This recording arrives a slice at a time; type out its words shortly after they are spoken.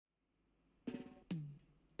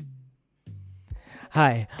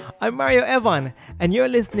Hi, I'm Mario Evan, and you're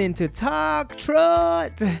listening to Talk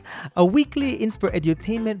Truth, a weekly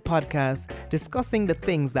edutainment podcast discussing the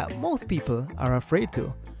things that most people are afraid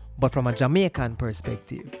to, but from a Jamaican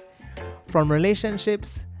perspective. From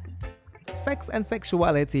relationships, sex and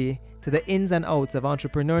sexuality, to the ins and outs of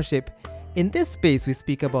entrepreneurship, in this space we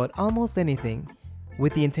speak about almost anything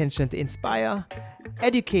with the intention to inspire,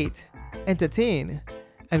 educate, entertain,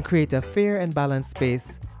 and create a fair and balanced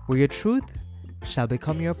space where your truth shall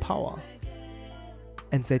become your power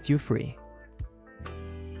and set you free.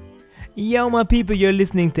 Yo, my people, you're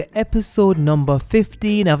listening to episode number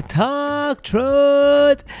 15 of Talk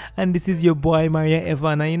Truth, and this is your boy Maria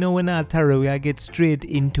Evan. And you know, when I tarot, I get straight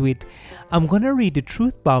into it. I'm gonna read the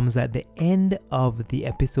truth bombs at the end of the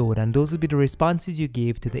episode, and those will be the responses you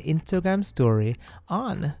gave to the Instagram story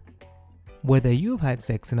on whether you've had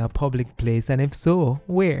sex in a public place, and if so,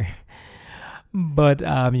 where. But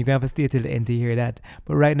you're going to have to stay till the end to hear that.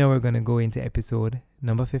 But right now we're going to go into episode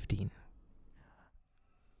number 15.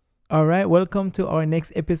 Alright, welcome to our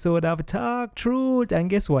next episode of Talk Truth. And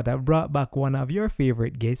guess what? I've brought back one of your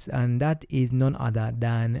favorite guests, and that is none other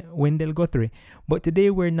than Wendell Guthrie. But today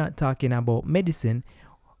we're not talking about medicine.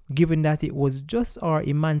 Given that it was just our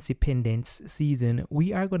Emancipendence season,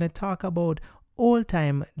 we are going to talk about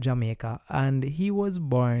old-time Jamaica. And he was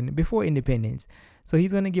born before independence. So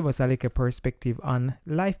he's going to give us a little perspective on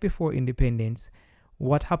life before independence,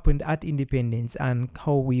 what happened at independence, and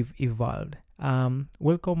how we've evolved.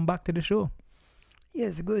 Welcome back to the show.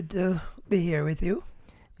 Yes, good to be here with you.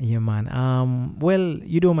 Yeah, man. Well,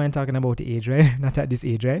 you don't mind talking about the age, right? Not at this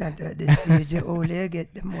age, right? Not at this age. You only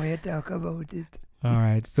get the more you talk about it. All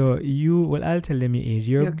right. So I'll tell them your age.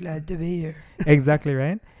 You're glad to be here. Exactly,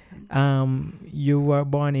 right? You were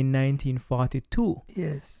born in 1942.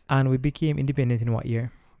 Yes. And we became independent in what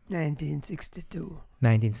year? 1962.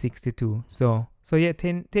 1962. So yeah,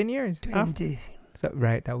 10 years. 20. So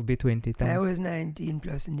right, that would be 20 times. I was 19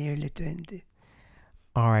 plus nearly 20.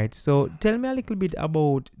 All right. So tell me a little bit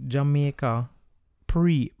about Jamaica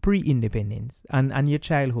pre-independence and your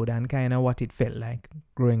childhood and kind of what it felt like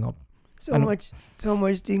growing up. So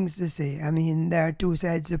much things to say. I mean, there are two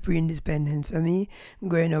sides of pre-independence for me.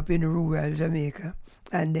 Growing up in rural Jamaica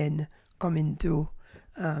and then coming to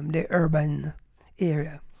the urban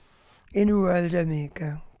area. In rural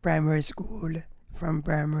Jamaica, primary school, from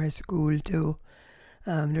primary school to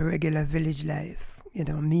the regular village life,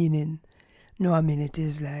 meaning no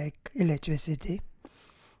amenities like electricity,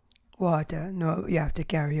 water. No, you have to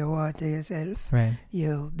carry your water yourself. Right.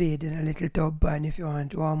 You bathe in a little tub, and if you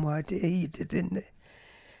want warm water, you heat it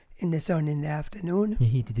in the sun in the afternoon. You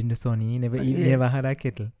heat it in the sun. You never had a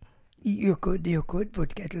kettle. You could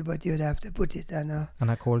put kettle, but you'd have to put it on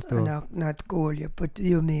a cold stove. Not cold.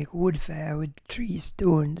 You make wood fire with 3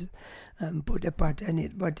 stones and put a pot on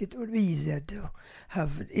it. But it would be easier to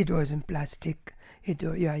have. It wasn't plastic.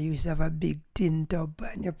 You used to have a big tin tub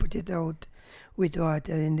and you put it out with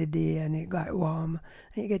water in the day and it got warm.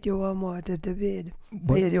 And you get your warm water to bathe.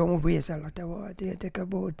 But you don't waste a lot of water. You take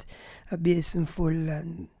about a basin full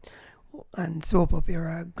and soap up your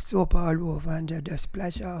rag, soap all over and you just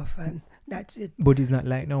splash off and that's it. But it's not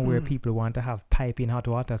like now where people want to have piping hot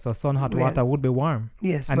water, so hot water would be warm.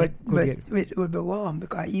 Yes, but it would be warm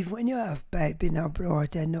because even when you have piping hot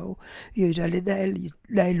water now, you usually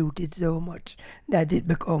dilute it so much that it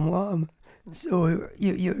become warm. So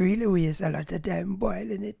you really waste a lot of time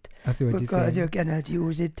boiling it. I see what you're saying. Because you cannot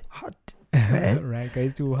use it hot. Right, because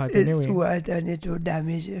it's too hot anyway. It's too hot and it will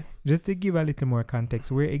damage you. Just to give a little more context,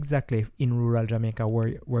 where exactly in rural Jamaica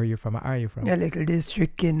where you from? Are you from? A little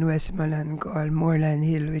district in Westmoreland called Moreland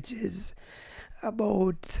Hill, which is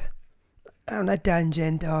about on a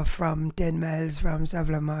tangent of from 10 miles from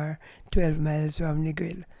Savlamar, 12 miles from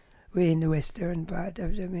Negril. We're in the western part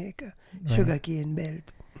of Jamaica, right. Sugarcane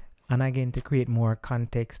belt. And again, to create more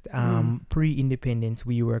context, pre-independence,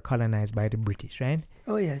 we were colonized by the British, right?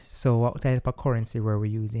 Oh, yes. So what type of currency were we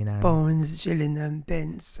using? Pounds, shilling and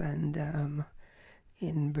pence. And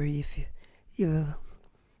in brief, you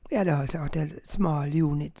had all sorts of small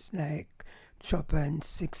units like 3pence,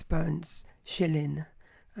 6pence, shilling.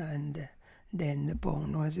 And then the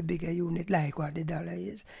pound was a bigger unit, like what the dollar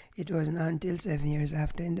is. It wasn't until 7 years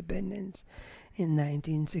after independence, in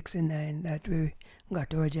 1969, that we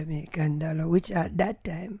got our Jamaican dollar, which at that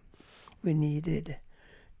time we needed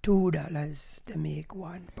 $2 to make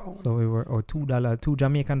 1 pound. So we were $2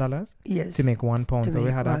 Jamaican dollars? Yes. To make 1 pound. So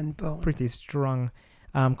we had a pretty strong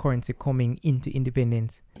currency coming into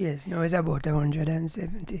independence. Yes, now it's about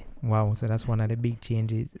 170. Wow, so that's one of the big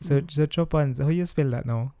changes. So Chopans, how you spell that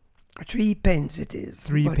now? 3 pence it is.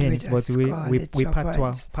 3 pence, but we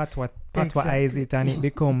patwa Exactly. eyes it, and it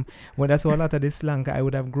become well. That's why a lot of the slang I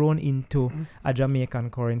would have grown into a Jamaican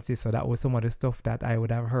currency. So that was some of the stuff that I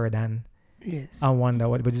would have heard, and Yes. I wonder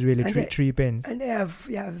what, but it's really And 3 pence. And you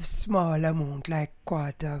have small amount like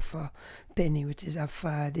quarter of a penny, which is a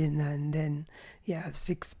farthing, and then you have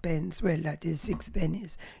 6 pence. Well, that is 6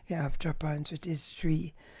 pennies. You have threepence, which is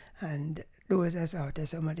 3, and those are sort of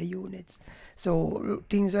some of the units. So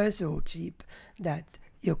things are so cheap that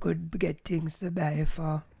you could get things to buy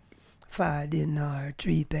for farthing or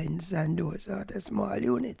 3 pence, and those are the small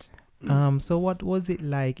units. So what was it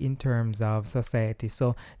like in terms of society?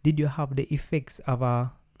 So did you have the effects of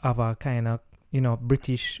a kind of,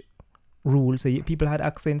 British rule? So people had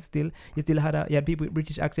accents still. You still had you had people with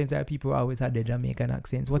British accents, or people always had their Jamaican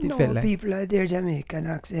accents. What it felt like? People had their Jamaican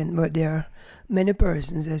accent, but there are many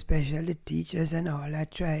persons, especially teachers and all, that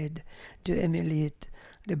tried to emulate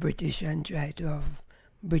the British and try to have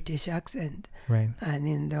British accent. Right. And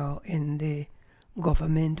in the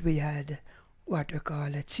government we had what we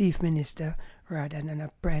call a chief minister rather than a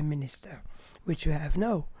prime minister, which we have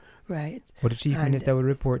now, right? But the chief minister would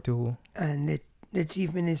report to who? And the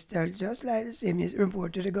chief minister, just like the same, is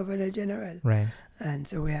report to the governor general. Right. And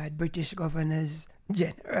so we had British governors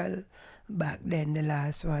general back then, the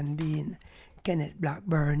last one being Kenneth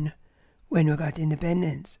Blackburn when we got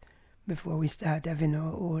independence, before we start having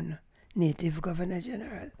our own native governor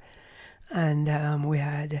general. And we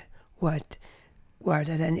had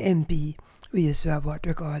rather than MP, we used to have what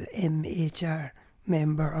we call MHR,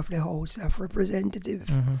 Member of the House of Representatives.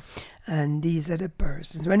 Mm-hmm. And these are the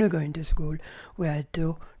persons, when we go into school, we had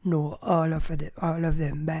to know all of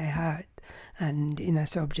them by heart, and in a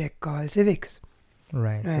subject called civics.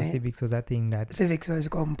 Right. So civics was a thing that Civics was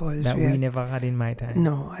compulsory. that we never had in my time.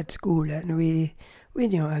 No, at school, and we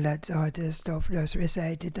knew all that sort of stuff, just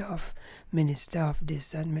recite it off, minister of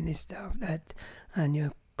this and minister of that, and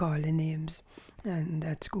you call the names, and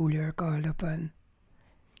at school you're called upon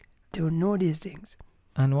to know these things.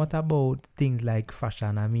 And what about things like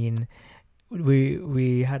fashion? I mean,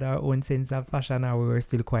 we had our own sense of fashion, and we were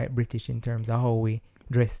still quite British in terms of how we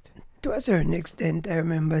dressed. To a certain extent, I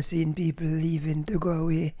remember seeing people leaving to go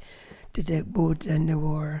away to take boats, and they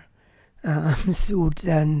wore suits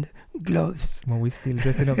and gloves. Well, we still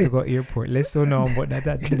dressing up to go airport. Less so now, but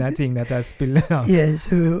that's been a thing that has spilled out. Yes,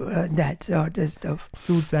 so that sort of stuff.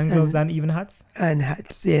 Suits and gloves and even hats? And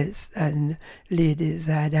hats, yes. And ladies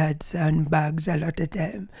had hats and bags a lot of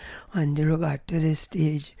time. Until we got to the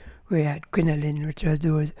stage where we had crinoline, which was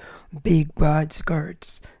those big broad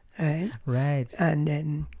skirts, right? Right. And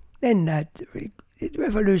then that it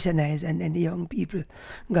revolutionized, and then the young people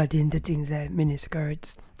got into things like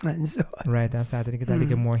miniskirts and so on. Right, and started to get a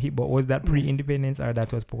little more hip. But was that pre-independence or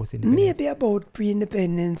that was post-independence? Maybe about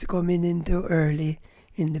pre-independence coming into early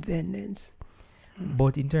independence.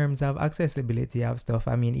 But in terms of accessibility of stuff,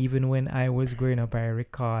 I mean, even when I was growing up, I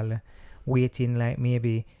recall waiting like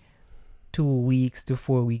maybe 2 weeks to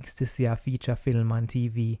 4 weeks to see a feature film on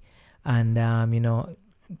TV, and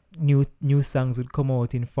new songs would come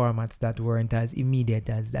out in formats that weren't as immediate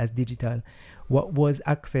as digital. What was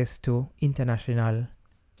access to international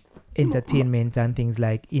entertainment and things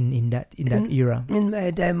like in that era? In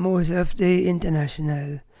my time, most of the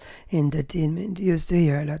international entertainment used to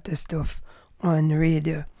hear a lot of stuff on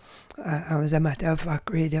radio. As a matter of fact,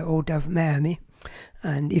 radio out of Miami,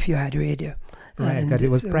 and if you had radio. Right, because it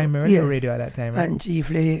was primarily radio at that time, right? And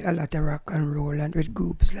chiefly a lot of rock and roll, and with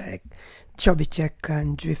groups like Chubby Check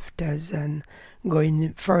and Drifters, and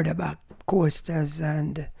going further back, Coasters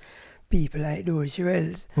and people like those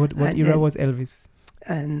Shirelles. What era was Elvis?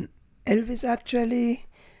 And Elvis actually,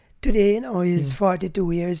 today, is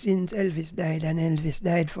 42 years since Elvis died, and Elvis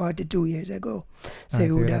died 42 years ago. So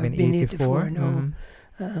he would have been 84 now.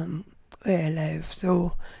 We're alive.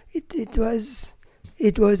 So it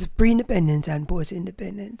was pre-independence and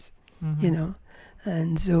post-independence,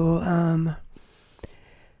 And so,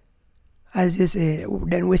 as you say,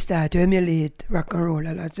 then we start to emulate rock and roll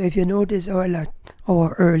a lot. So if you notice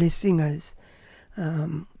our early singers,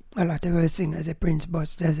 a lot of our singers, the Prince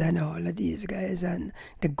Busters and all of these guys, and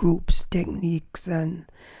the groups, Techniques, and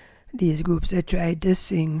these groups that tried to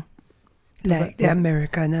sing like the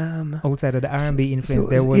American outside of the R&B influence,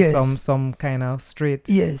 there was some kind of straight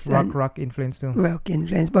rock influence too. Rock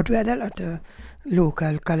influence, but we had a lot of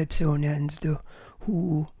local calypsonians too,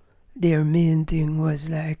 who their main thing was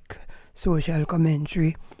like social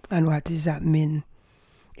commentary and what is happening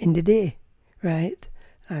in the day, right?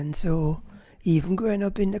 And so, even growing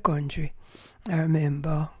up in the country, I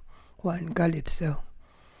remember one calypso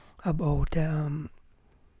about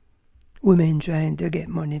women trying to get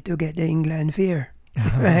money to get the England fair.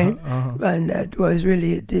 Right? And that was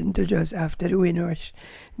related to just after the Windrush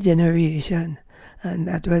generation. And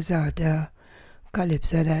that was sort of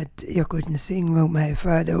calypso that you couldn't sing. Well, my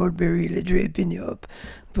father would be really draping you up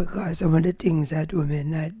because some of the things that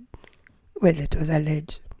women had, well, it was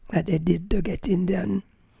alleged that they did to get in the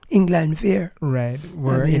England fair. Right,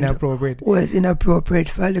 were inappropriate. Was inappropriate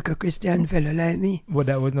for like a Christian fellow like me. But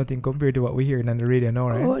that was nothing compared to what we're hearing on the radio now,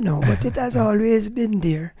 right? Oh, no, but it has always been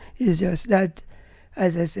there. It's just that,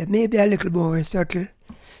 as I said, maybe a little more subtle,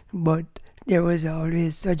 but there was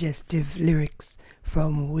always suggestive lyrics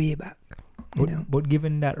from way back. But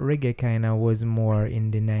given that reggae kind of was more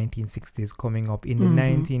in the 1960s coming up, in the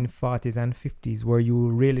 1940s and 50s, were you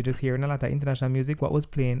really just hearing a lot of international music? What was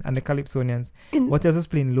playing? And the Calypsonians, what else was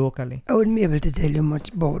playing locally? I wouldn't be able to tell you much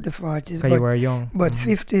about the 40s. Because you were young. But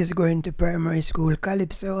 50s going to primary school,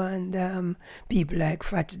 Calypso and people like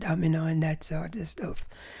Fats Domino and that sort of stuff.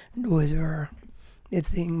 Those were the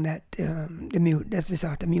thing that that's the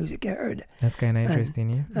sort of music I heard. That's kind of interesting,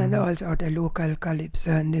 yeah. And all sort of local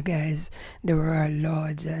calypso, and the guys, they were all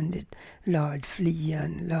lords, and Lord Flea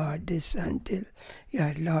and Lord this until you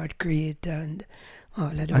had Lord Crate and all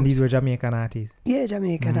of those. And these were Jamaican artists? Yeah,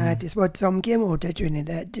 Jamaican artists, but some came out of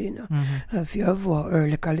Trinidad, you know. A few of our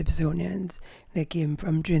early Calypsonians, they came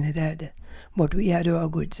from Trinidad. But we had a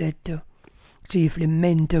good set too. Chiefly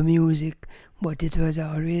mental music, but it was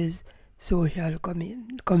always social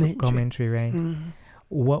commentary, right?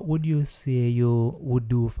 What would you say you would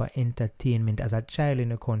do for entertainment as a child in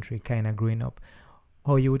the country, kind of growing up?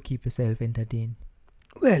 How you would keep yourself entertained?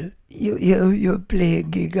 Well, you play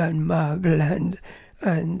gig and marble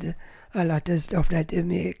and a lot of stuff that you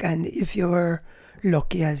make, and if you were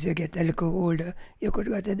lucky as you get a little older, you could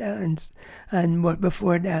go to dance. But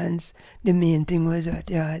before dance, the main thing was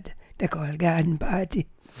what you had, they call garden party,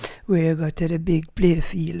 where you go to the big play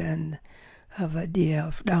field and have a day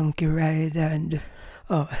of donkey ride and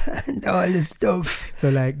all the stuff. So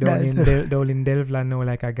like down in Delvland now,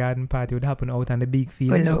 like a garden party would happen out on the big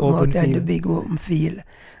field, out on the big open field,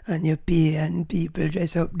 and you pay, and people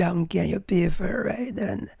dress up donkey and you pay for a ride.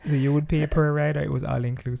 And so you would pay per ride, or it was all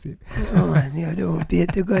inclusive? Oh, and you don't pay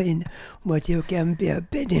to go in, but you can pay a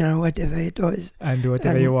penny or whatever it was. And do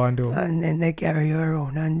whatever you want to do. And then they carry you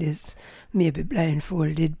around on this maybe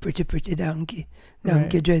blindfolded pretty donkey.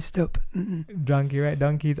 Donkey dressed up. Donkey, right?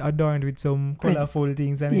 Donkey is adorned with some colorful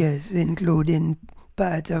things. Yes, including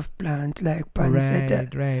parts of plants like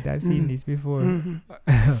pancetta. Right. I've seen this before.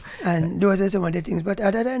 And those are some of the things. But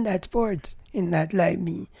other than that, sports, in that, like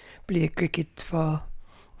me, play cricket for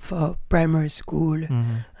primary school.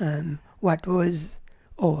 What was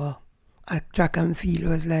a track and field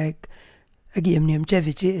was like a game named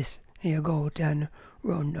Chevy Chase. You go out and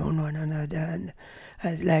run down one another, and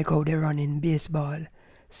as like how they run in baseball.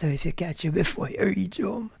 So if you catch you before you reach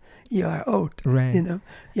home, you are out. Right. You know,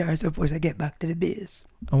 you are supposed to get back to the base.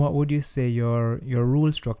 And what would you say your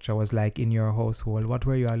rule structure was like in your household? What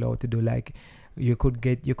were you allowed to do? Like you could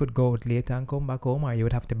go out later and come back home, or you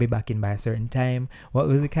would have to be back in by a certain time. What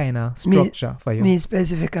was the kind of structure for you? Me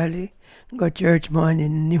specifically, go church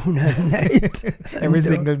morning, noon and night. Every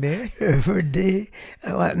single day? Every day.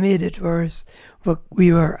 And what made it worse, but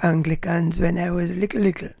we were Anglicans when I was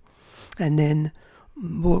little. And then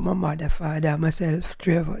both my mother, father, myself,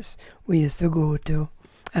 three of us, we used to go to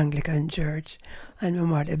Anglican church. And my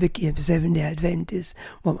mother became Seventh-day Adventist,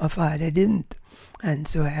 but my father didn't. And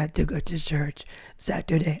so I had to go to church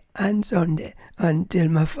Saturday and Sunday until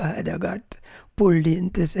my father got pulled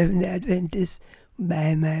into Seventh-day Adventist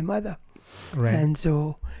by my mother. Right. And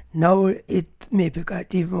so now it maybe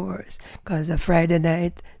got even worse, because a Friday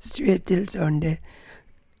night straight till Sunday,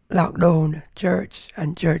 lockdown, church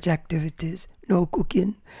and church activities, no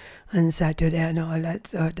cooking, and Saturday and all that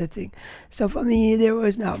sort of thing. So for me, there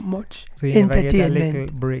was not much so you entertainment. never get a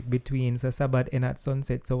little break between, so Sabbath and at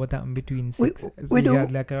sunset. So what happened between six? We do,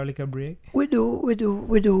 had like a little break? We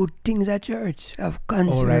do things at church, have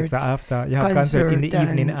concerts. Oh, right, so after, you have concert in the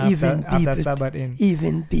evening after Sabbath in.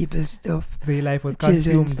 Even people stuff. So your life was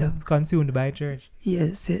consumed by church?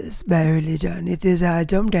 Yes, by religion. It is hard.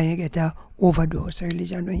 Sometimes you get a overdose of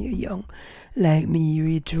religion when you're young. Like me, you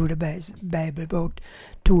read through the Bible about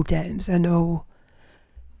 2 times, and now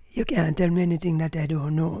you can't tell me anything that I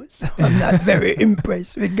don't know. So I'm not very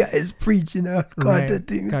impressed with guys preaching all kind of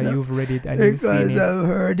things. Because you've read it and you've seen it. Because I've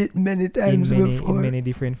heard it many times before. In many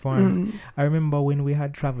different forms. I remember when we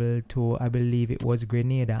had traveled to, I believe it was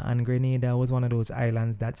Grenada, and Grenada was one of those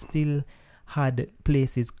islands that still had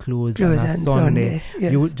places closed Close on a on Sunday.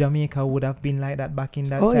 Yes. Jamaica would have been like that back in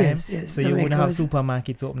that Oh, time. yes. So you wouldn't have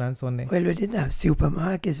supermarkets open on Sunday. Well, we didn't have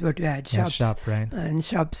supermarkets, but we had shops. Shop, right? And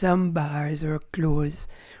shops and bars were closed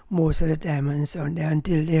most of the time on Sunday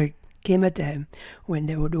until there came a time when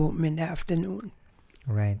they would open in the afternoon.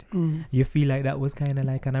 Right. You feel like that was kind of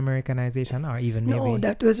like an Americanization, or even maybe? No,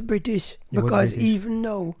 that was British. Because even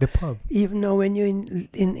now, the pub. Even now when you're in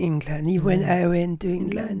England, even when I went to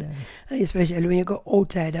England, especially when you go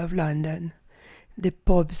outside of London, the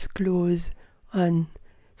pubs close on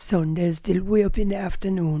Sundays till way up in the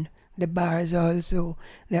afternoon. The bars also,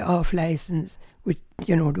 they're off license, which,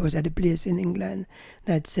 those are the places in England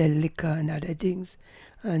that sell liquor and other things.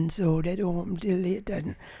 And so they don't open till late.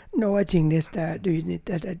 And now I think they start doing it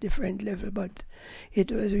at a different level, but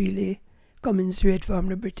it was really coming straight from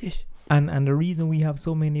the British. And the reason we have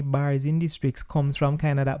so many bars in districts comes from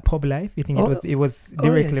kind of that pub life. You think it was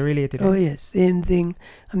directly related? Oh yes, same thing.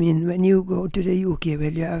 I mean, when you go to the UK,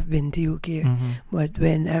 well, you have been to UK, but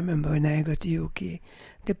I remember when I got to UK,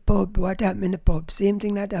 the pub, what happened in the pub, same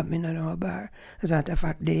thing that happened in our bar. As a matter of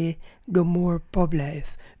fact, they do more pub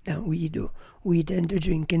life than we do. We tend to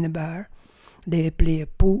drink in the bar. They play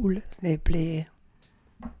pool, they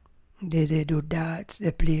do darts,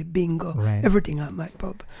 they play bingo, everything at my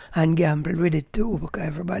pub, and gamble with it too, because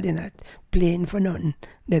everybody not playing for nothing,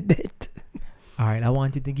 they bet. All right, I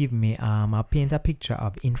want you to give me paint a picture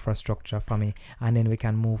of infrastructure for me, and then we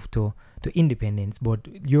can move to independence. But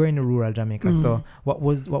you're in rural Jamaica, so what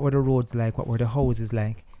were the roads like? What were the houses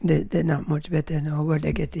like? They're not much better now, but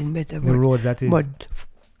they're getting better. The roads, that is. But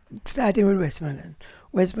starting with Westmoreland.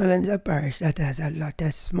 Westmoreland is a parish that has a lot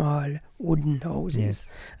of small wooden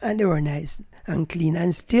houses, and they were nice and clean,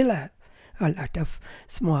 and still have a lot of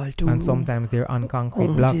small too. And sometimes they're on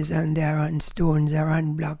concrete blocks, and they're on stones, they're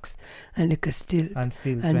on blocks, and they still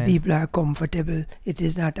and people are comfortable. It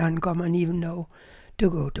is not uncommon even now to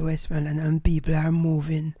go to Westmoreland, and people are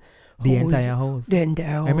moving. The entire house. I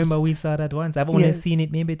remember we saw that once. I've only seen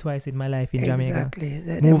it maybe twice in my life in Jamaica.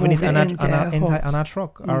 Exactly. Moving it on a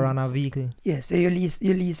truck or on a vehicle. Yes, so you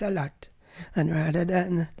lease a lot. And rather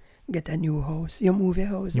than get a new house, you move your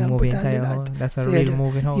house and put on the lot. That's a real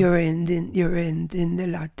moving house. You're in the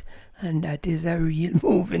lot, and that is a real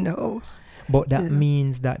moving house. But that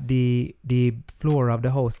means that the floor of the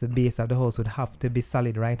house, the base of the house would have to be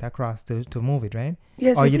solid right across to move it, right?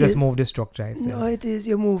 Yes, or you just is. Move the structure itself? No, it is.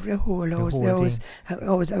 You move the whole house. The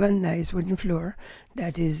house have a nice wooden floor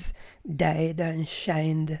that is dyed and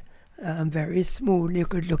shined very smooth. You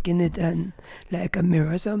could look in it and like a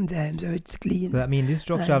mirror sometimes, so it's clean. So that means the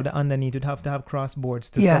structure of the underneath would have to have crossboards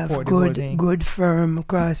to support the whole thing. Good firm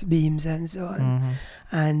cross beams and so on.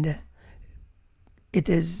 And it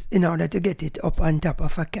is in order to get it up on top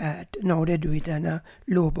of a cart. Now they do it on a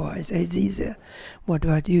low bar, so it's easier. But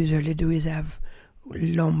what you usually do is have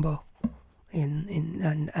lumber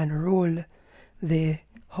and roll the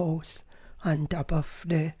house on top of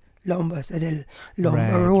the lumber, so the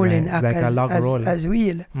lumber rolling act like as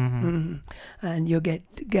wheel. And you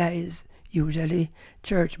get guys, usually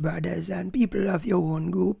church brothers and people of your own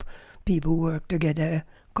group, people work together,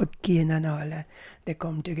 cut cane and all that. They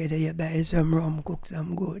come together, you buy some rum, cook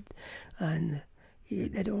some good, and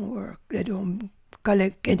they don't work, they don't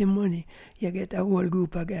collect any money. You get a whole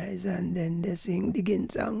group of guys, and then they sing digging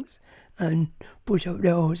songs and push up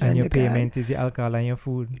the house. And your payment is your alcohol and your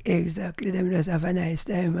food. Exactly. Them just have a nice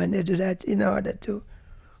time, and they do that in order to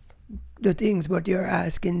do things. But you're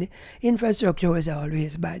asking, the infrastructure was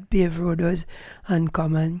always bad. Paved road was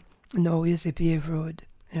uncommon. Now you see paved road,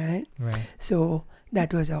 right? So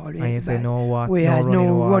that was always and you say bad. no water, we had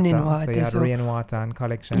no running water. So you had rainwater and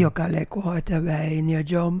collection. You collect water by in your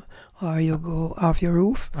drum, or you go off your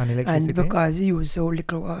roof. And electricity. And because you use so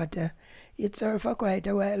little water, it served for quite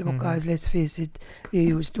a while, because let's face it, you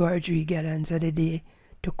use 2 or 3 gallons a day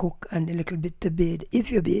to cook and a little bit to bathe,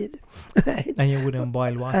 if you bathe. Right? And you wouldn't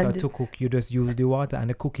boil water to cook, you just use the water, and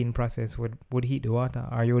the cooking process would heat the water,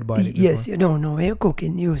 or you would boil it? Yes, you don't know when you're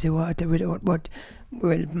cooking, you use the water without, but,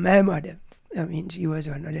 well, my mother, I mean, she was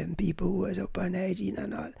one of them people who was up on hygiene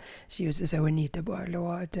and all. She used to say we need to boil the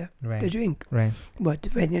water to drink. Right. But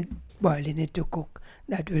when you're boiling it to cook,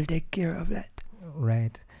 that will take care of that.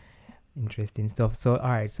 Right. Interesting stuff. So, all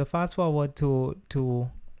right. So, fast forward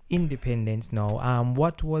to independence now.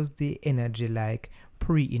 What was the energy like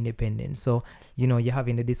pre-independence? So, you're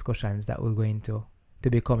having the discussions that we're going to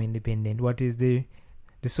become independent. What is the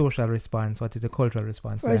social response? What is the cultural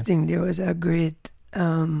response? First thing, there was a great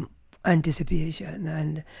anticipation,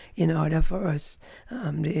 and in order for us,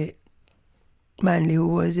 the Manley who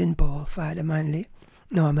was in power, Father Manley,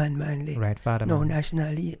 Norman Manley, right, Father now Manley,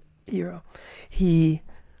 nationally era, he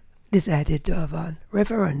decided to have a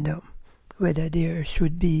referendum whether there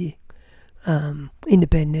should be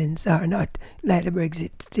independence or not, like the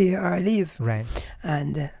Brexit, stay or leave. Right.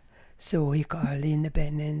 And so he called the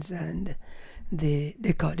independence, and they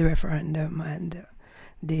called the referendum, and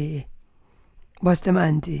the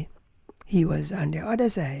Bustamante, he was on the other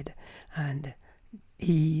side, and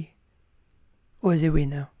he was a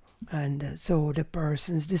winner. And so the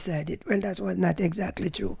persons decided, well, that was not exactly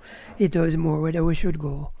true. It was more whether we should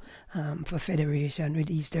go for federation with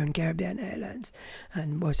Eastern Caribbean Islands,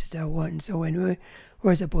 and Boston won. So when we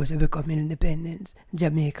were supposed to become independent,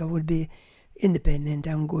 Jamaica would be independent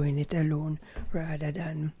and going it alone rather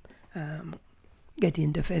than get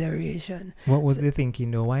into federation. What was the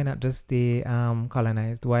thinking though? Why not just stay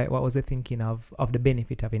colonized? What was the thinking of the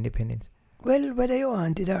benefit of independence? Well, whether you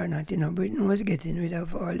want it or not, Britain was getting rid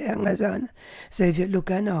of all the hangers on. So if you look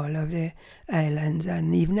at all of the islands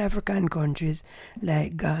and even African countries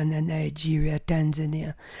like Ghana, Nigeria,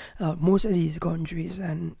 Tanzania, most of these countries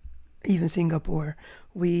and even Singapore,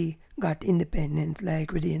 we got independence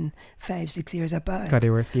like within 5-6 years apart. Because they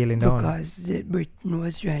were scaling down. Because Britain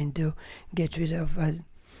was trying to get rid of as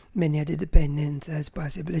many of the dependents as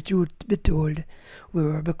possible. The truth be told, we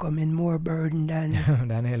were becoming more burdened than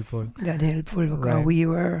helpful. Because Right. we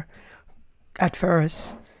were at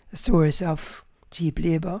first a source of cheap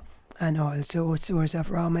labor and also a source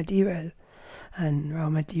of raw material. And raw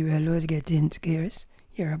material was getting scarce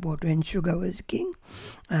here about when sugar was king.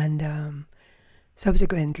 And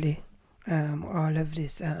subsequently, all of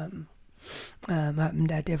this happened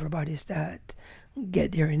that everybody started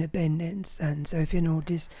get their independence. And so if you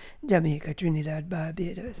notice, Jamaica, Trinidad,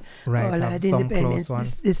 Barbados, Right, all have had some independence close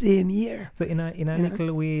ones. the same year. So in a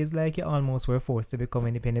little way, it's like you almost were forced to become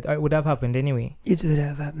independent. Or it would have happened anyway. It would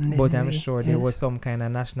have happened But I'm anyway, sure there yes. was some kind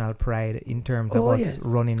of national pride in terms of Oh, us yes.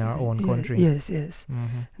 running our own country. Yes.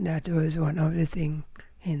 Mm-hmm. That was one of the things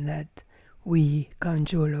in that we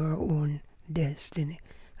control our own destiny.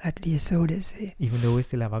 At least so they say. Even though we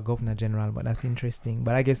still have a governor general, but that's interesting.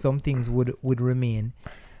 But I guess some things would remain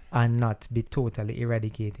and not be totally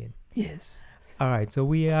eradicated. Yes. All right, so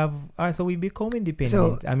we become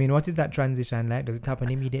independent. I mean, what is that transition like? Does it happen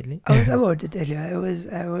immediately? I was about to tell you, I was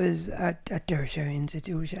at a tertiary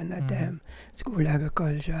institution at School of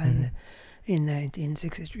Agriculture, and in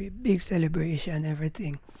 1963, big celebration,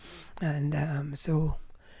 everything, and so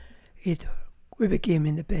we became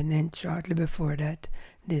independent. Shortly before that,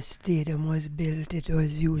 the stadium was built. It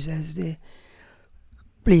was used as the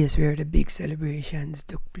place where the big celebrations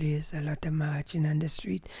took place, a lot of marching on the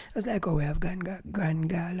street. It's like how we have Grand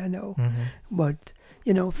Gala now. But,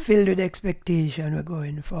 filled with expectation, we're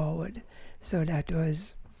going forward. So that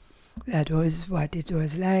was what it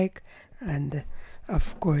was like. And,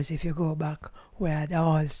 of course, if you go back, we had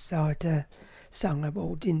all sort of song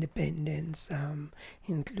about independence,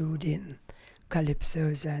 including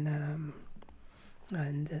calypsos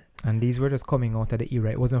and these were just coming out of the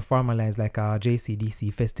era. It wasn't formalized like a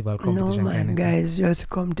JCDC festival competition. No, man, kind of guys just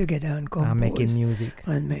come together and compose. making music.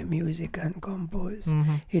 And make music and compose.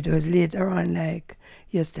 Mm-hmm. It was later on like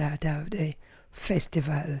you start have the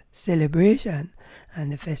festival celebration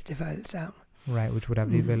and the festival song. Right, which would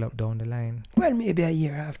have developed down the line. Well, maybe a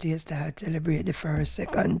year after you start celebrate the first,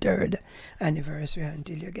 second, third anniversary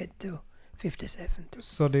until you get to 57th.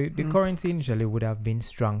 So the currency initially would have been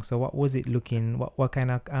strong. So what was it looking? What kind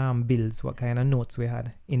of bills? What kind of notes we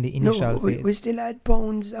had in the initial phase? We still had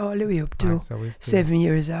pounds all the way up to so 7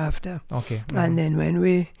 years after. Okay. And then when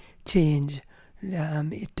we changed,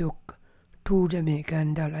 it took $2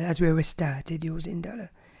 Jamaican. That's where we started using dollar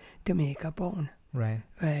to make a pound. Right.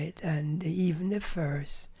 And even the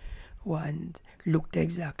first one looked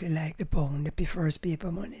exactly like the pound, the first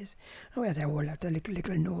paper monies. And we had a whole lot of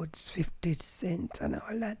little notes, 50 cents and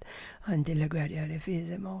all that, until I gradually phase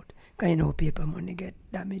them out. Because paper money get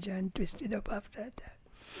damaged and twisted up after that.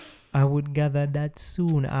 I would gather that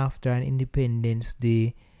soon after an independence,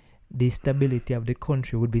 the stability of the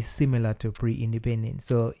country would be similar to pre-independence.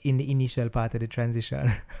 So in the initial part of the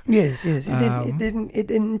transition. Yes. It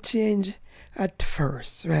didn't change at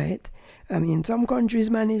first, right? I mean, some countries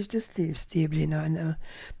manage to stay stable, and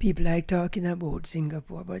people like talking about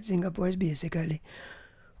Singapore, but Singapore is basically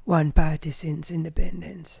one party since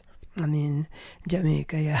independence. I mean,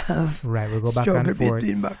 Jamaica, you have right, we'll go back and forth.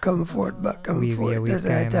 Between back and forth. As a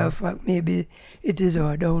matter of fact, maybe it is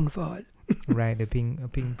our downfall. Right, the ping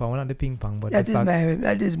pong, well, not the ping pong, but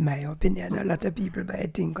that is my opinion. A lot of people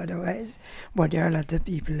might think otherwise, but there are a lot of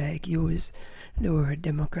people like use the word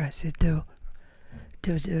democracy to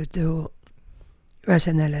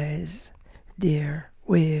rationalize their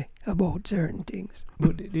way about certain things.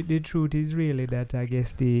 But the truth is really that I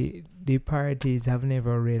guess the parties have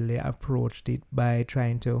never really approached it by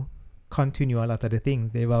trying to continue a lot of the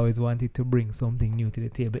things. They've always wanted to bring something new to the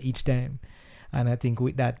table each time. And I think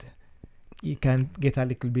with that, you can get a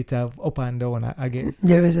little bit of up and down, I guess.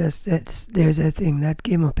 There's a thing that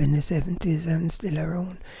came up in the 70s and still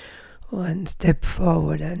around. 1 step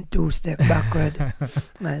forward and 2 step backward.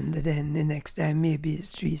 And then the next time maybe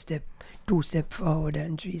it's 2 step forward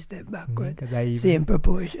and 3 step backward. Same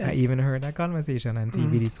proportion. I even heard a conversation on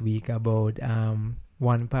TV this week about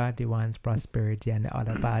one party wants prosperity and the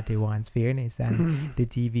other party wants fairness, and the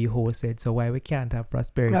TV host said, so why we can't have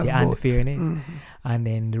prosperity and fairness? And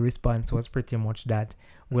then the response was pretty much that,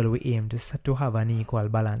 well, we aim to have an equal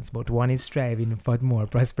balance, but one is striving for more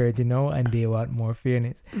prosperity now and they want more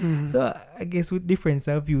fairness. So I guess with difference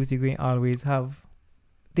of views, you're going to always have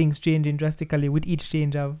things changing drastically with each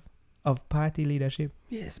change of party leadership.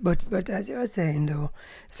 Yes, but as you were saying though,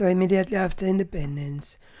 so immediately after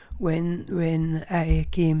independence, when I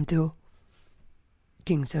came to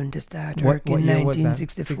Kingston to start work in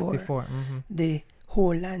 1964, the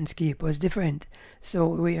whole landscape was different.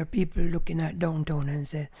 So where people looking at downtown and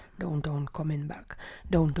said, downtown coming back.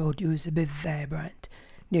 Downtown used to be vibrant.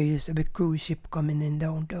 There used to be cruise ship coming in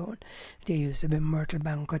downtown. There used to be Myrtle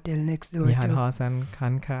Bank Hotel next door. You had horse and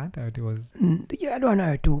cart, or it was? You had 1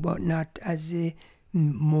 or 2, but not as a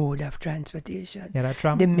mode of transportation. Yeah, that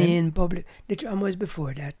tram. The main public, the tram was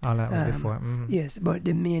before that. Oh, that was before. Yes, but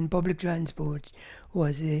the main public transport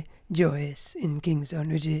was a Joyce in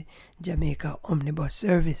Kingston, which is Jamaica omnibus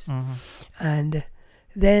service. And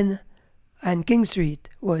then, and King Street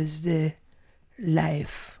was the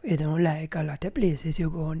life, like a lot of places you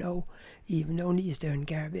go now, even down the Eastern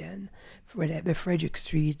Caribbean, whether it be Frederick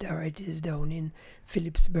Street or it is down in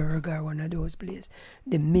Phillipsburg or one of those places.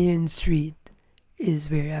 The main street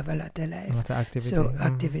is where you have a lot of life. A lot of activity. So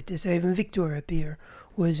activity. So even Victoria Pier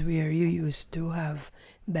was where you used to have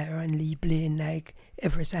Baron Lee playing like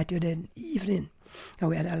every Saturday evening. And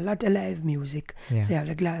we had a lot of live music. Yeah. So you have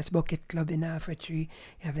the Glass Bucket Club in Afro-Tree,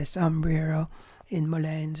 you have the Sombrero in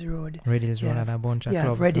Mullines Road. Red Hills Road had a bunch of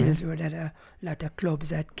clubs. Yeah, Red Hills Road had a lot of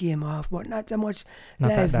clubs that came off, but not so much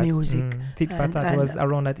not live music. Tit for Tat was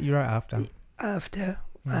around that era after.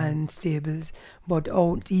 And Stables. But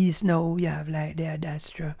out east now, you have like the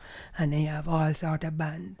Adastra, and then you have all sort of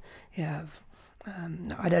band. You have,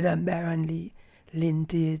 other than Baron Lee,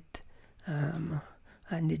 Linted,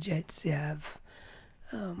 and the Jets, you have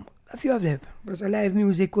a few of them. Because live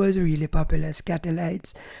music was really popular,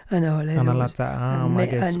 Scatterlights and all that. And a lot of, I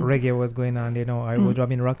guess reggae was going on, I was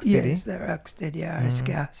rubbing Rocksteady. Yes, the Rocksteady or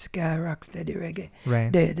ska Rocksteady reggae.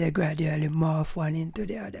 Right. They gradually morph one into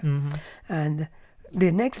the other. And the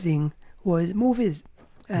next thing was movies.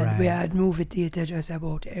 And we had movie theatre just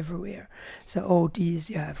about everywhere. So out east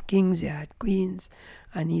you have Kings, you had Queens,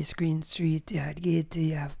 and East Green Street, you had Gaiety,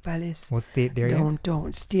 you have Palace. Was State there?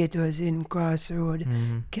 Downtown. State was in Crossroad,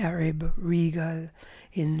 Carib, Regal,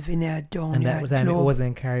 in Vineyard Town. And that was, and it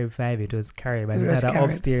wasn't Carib 5, it was Carib. And it had an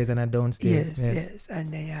upstairs and a downstairs. Yes.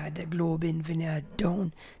 And then you had the Globe in Vineyard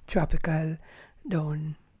Town, Tropical,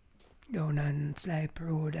 down on Slipe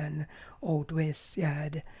Road, and out west you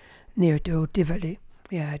had near to Tivoli.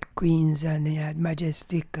 You had Queens, and you had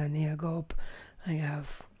Majestic, and you go up, and you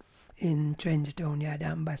have in Trenchtown, you had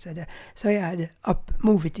Ambassador. So you had up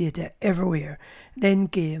movie theatre everywhere. Then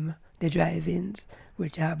came the drive-ins,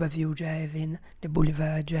 which Harborview Drive-In, the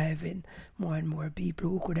Boulevard Drive-In. More and more people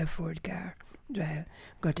who could afford car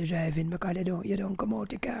got to drive in, because you don't come out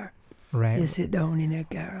the car. Right. You sit down in a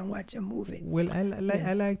car and watch a movie. Well, I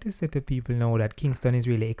like to say to people now that Kingston is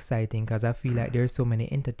really exciting, because I feel like there's so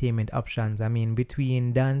many entertainment options. I mean,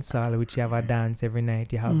 between dancehall, which you have a dance every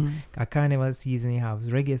night, you have a carnival season, you have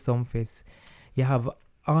reggae sumfest, you have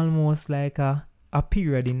almost like a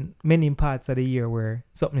period in many parts of the year where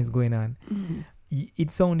something is going on.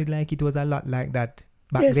 It sounded like it was a lot like that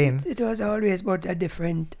back then. Yes, it was always but a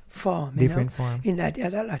different form. Form. In that you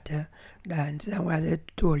had a lot of dance, and what I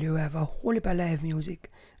told you, we have a whole heap of live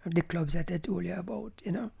music of the clubs that I told you about,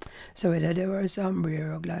 So whether there were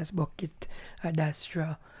Sombrero, Glass Bucket,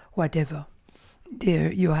 Adastra, whatever,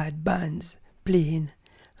 there you had bands playing,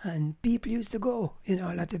 and people used to go, a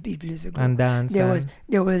lot of people used to go. And dance.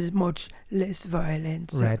 There was much less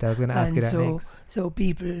violence. Right, I was going to ask you that next. So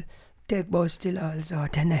people take bus till all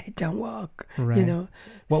sort of night and walk,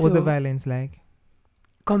 What was the violence like?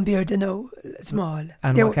 Compared to now, small.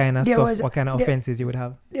 And what kind of stuff, what kind of offences you would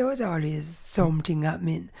have? There was always something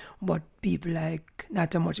happening, but people like,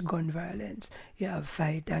 not so much gun violence. You have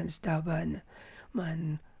fight and stab, and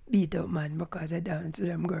man beat up man because I dance to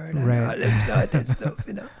them girl and Right. all them sort of stuff,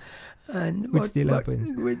 And Which still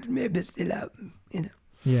happens. Which maybe still happen,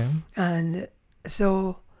 Yeah. And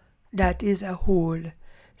so that is a whole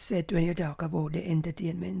set when you talk about the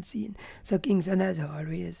entertainment scene. So Kingston has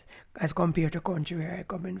always, as compared to country where I'm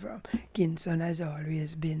coming from, Kingston has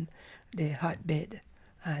always been the hotbed.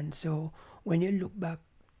 And so when you look back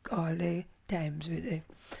all the times with the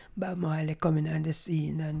Bob Marley coming on the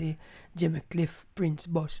scene and the Jimmy Cliff, Prince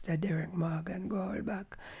Buster, Derek Morgan go all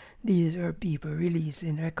back, these were people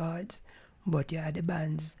releasing records, but you had the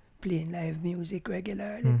bands playing live music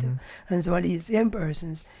regularly too. And so these same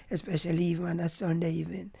persons, especially even on a Sunday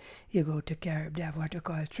evening, you go to Carib, they have what we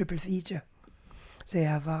call triple feature. So you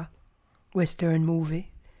have a Western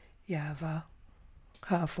movie, you have a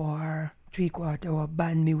half-hour, three-quarter-hour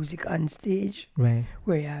band music on stage, Right.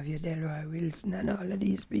 where you have your Delroy Wilson and all of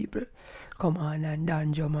these people come on and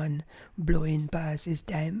Don Drummond blowing past his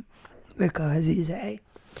time because he's high.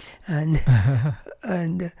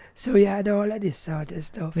 And so you had all of this sort of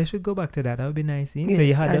stuff. They should go back to that. That would be nice. Yes, So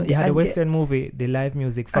you had a and Western movie, the live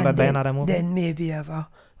music, followed by another movie? Then maybe you have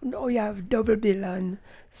you have double bill and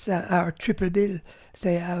or triple bill. So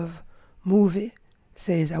you have movie,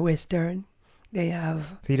 so it's a Western. They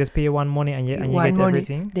have So you just pay one money and you get money,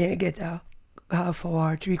 everything? They get a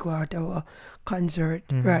half-hour, three-quarter-hour concert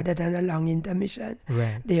rather than a long intermission.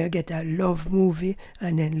 Right. They get a love movie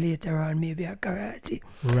and then later on maybe a karate.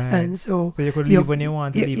 Right. And so you could leave when you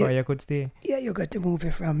want to leave or you could stay? Yeah, you got the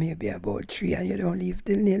movie from maybe about 3 and you don't leave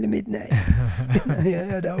till nearly midnight. You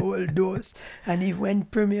had a whole dose. And even when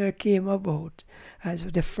premiere came about, as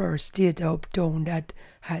the first theatre uptown that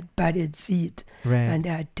had padded seat, Right. and they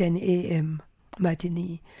had 10 a.m.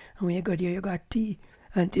 matinee, and when you got there you got tea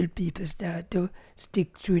until people start to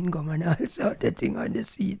stick chewing gum and all sort of thing on the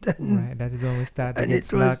seat. And, Right, that is when we start to and get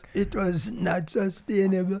slack. it was not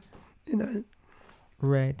sustainable,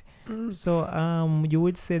 Right. So you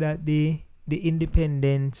would say that the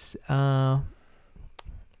independence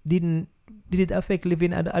did it affect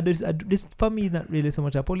living others? This for me is not really so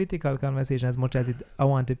much a political conversation as much as I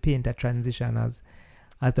want to paint a transition as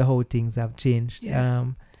to how things have changed. Yes.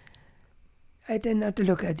 I tend not to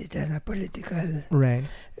look at it in a political Right.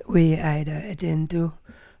 way either. I tend to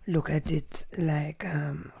look at it like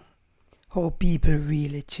how people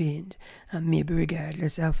really change, and maybe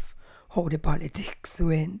regardless of how the politics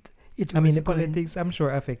went. The politics, I'm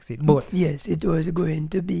sure, affects it. But yes, it was going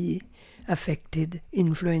to be affected,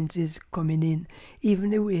 influences coming in.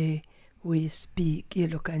 Even the way we speak, you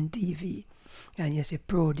look on TV and you say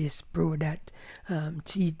pro this, pro that,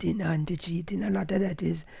 cheating, anti-cheating. A lot of that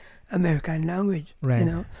is American language,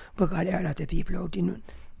 right. because there are a lot of people out in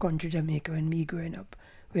country Jamaica when me growing up,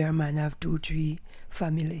 where a man have 2-3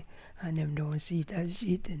 family and them don't see it as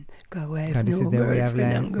cheating. Because wife this no is the way of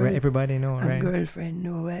girlfriend life where everybody know, and right? girlfriend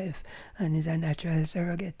no wife, and is a natural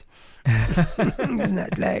surrogate. It's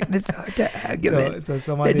not like the sort of argument So they're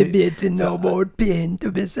somebody debating now about paying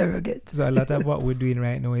to be surrogate. So a lot of what we're doing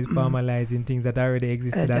right now is formalizing things that already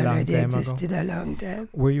existed a long time ago.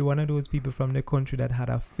 Were you one of those people from the country that had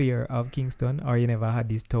a fear of Kingston, or you never had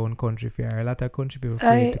this town country fear? A lot of country people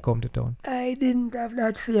afraid to come to town. I didn't have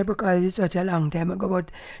that fear because it's such a long time ago,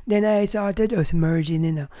 but then I started just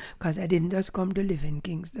merging, because I didn't just come to live in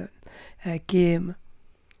Kingston. I came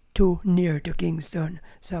too near to Kingston,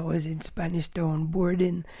 so I was in Spanish Town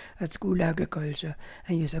boarding at school agriculture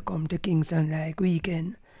and used to come to Kingston like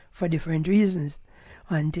weekend for different reasons,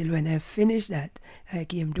 until when I finished that I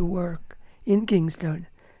came to work in Kingston.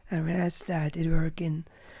 And when I started working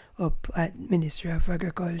up at Ministry of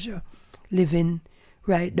Agriculture, living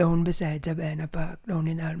right down beside Sabina Park down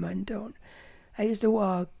in Almontown, I used to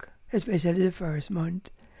walk, especially the first month,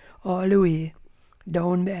 all the way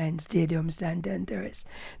down behind Stadium Stanton Terrace,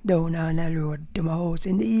 down on a road to my house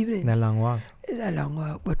in the evening. It's a long walk. It's a long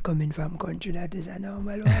walk, but coming from country, that is a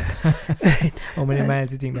normal walk. How many miles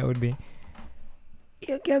do you think that would be?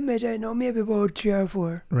 You can measure, maybe about 3 or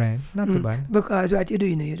 4. Right, not too bad. Because what you do,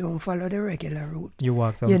 you don't follow the regular route. You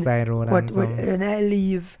walk some side road and some... When I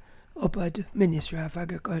leave up at Ministry of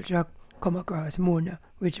Agriculture, come across Mona,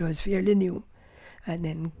 which was fairly new, and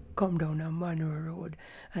then come down on Monroe Road.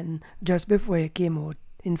 And just before you came out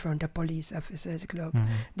in front of Police Officers Club,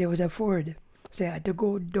 there was a Ford. So I had to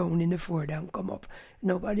go down in the Ford and come up.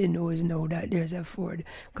 Nobody knows now that there's a Ford.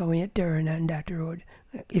 Because when you turn on that road,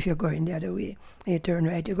 if you're going the other way, and you turn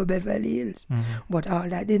right, you go Beverly Hills. But all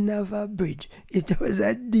that didn't have a bridge. It was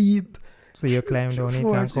a deep... So you climb down it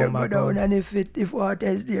and come back down, out. and if water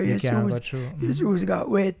is there, your shoes got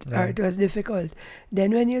wet, or it was difficult.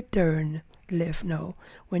 Then when you turn left now,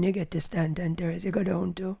 when you get to Stanton Terrace, you go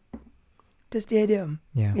down to to stadium.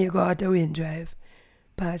 Yeah. You go out a Wind Drive,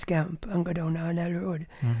 past camp, and go down Arnold Road.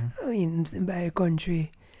 Mm-hmm. I mean, by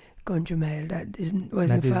country mile, wasn't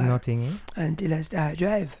That is far nothing, eh? until I start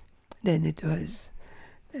drive. Then it was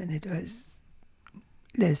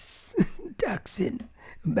less taxing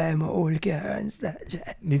buy my old car and start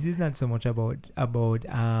drive. This is not so much about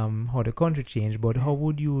how the country changed, but how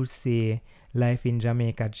would you say life in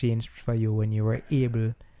Jamaica changed for you when you were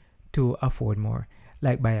able to afford more,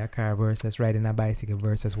 like buy a car versus riding a bicycle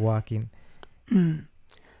versus walking?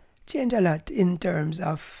 Change a lot in terms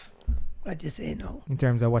of what you say now. In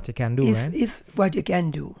terms of what you can do, right? If what you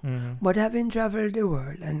can do. Mm-hmm. But having traveled the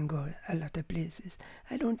world and go a lot of places,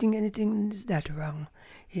 I don't think anything is that wrong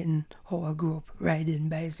in how I grew up riding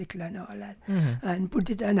bicycle and all that. Mm-hmm. And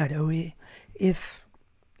put it another way, if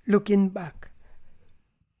looking back,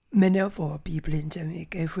 many of our people in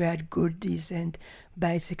Jamaica, if we had good, decent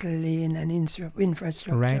bicycle lane and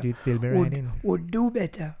infrastructure, Right, you'd still be riding. would do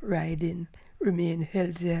better riding, remain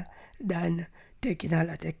healthier than taking a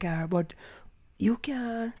lot of car. But you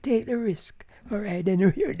can't take the risk of riding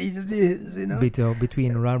here these days, you know.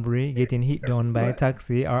 Between robbery, getting hit down by a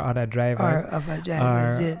taxi or other drivers, Or other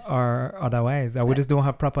drivers, yes. or otherwise. We just don't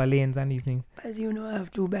have proper lanes and these things. As you know, I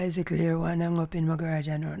have 2 bicycles here, one hung up in my garage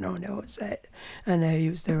and one on the outside. And I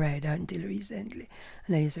used to ride until recently.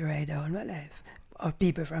 And I used to ride all my life. Or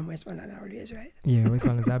people from Westmoreland always ride. Yeah,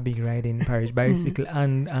 Westmoreland is a big riding parish. Bicycle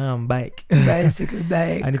and bike. Bicycle,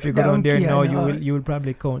 bike. And if you go down there donkey now, and you will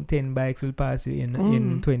probably count 10 bikes will pass you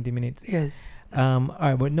in 20 minutes. Yes.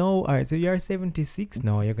 Alright, but now, alright, so you're 76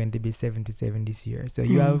 now, you're going to be 77 this year. So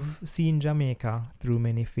you have seen Jamaica through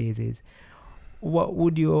many phases. How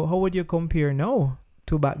would you compare now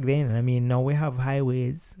to back then? I mean, now we have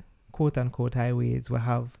highways, quote unquote highways, we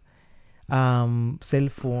have cell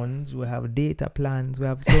phones, we have data plans, we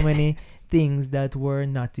have so many things that were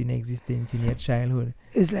not in existence in your childhood.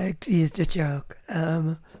 It's like cheese to chalk.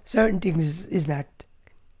 Certain things is not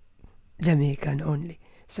Jamaican only.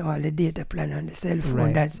 So all the data plan on the cell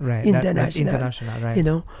phone, that's international. That's international, right? You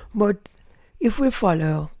know, but if we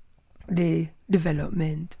follow the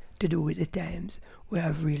development to do with the times, we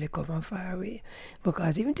have really come a far way.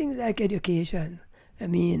 Because even things like education, I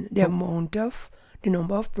mean, the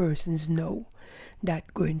number of persons now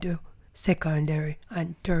that go into secondary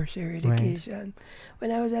and tertiary education. When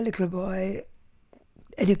I was a little boy,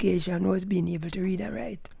 education was being able to read and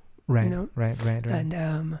write. Right, you know? right.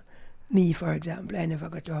 And me, for example, I never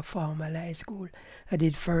got to a formal high school. I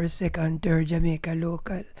did first, second, third Jamaica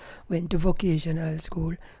local, went to vocational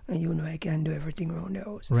school, and you know I can do everything around the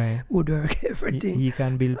house. Right. Woodwork, everything. He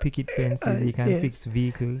can build picket fences, he can fix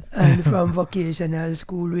vehicles. And from vocational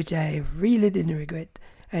school, which I really didn't regret.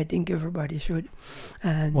 I think everybody should.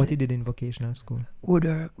 And what you did in vocational school?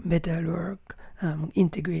 Woodwork, metalwork,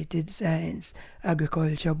 integrated science,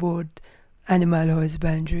 agriculture, both animal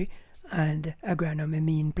husbandry, and agronomy,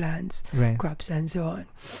 mean plants, crops and so on.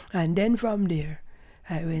 And then from there,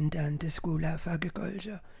 I went on to School of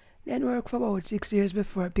Agriculture. Then worked for about 6 years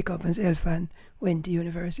before I picked up myself and went to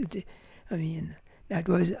university. I mean, that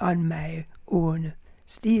was on my own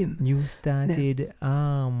steam. You started,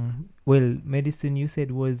 medicine you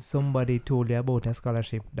said was somebody told you about a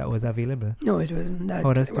scholarship that was available? No, it wasn't that.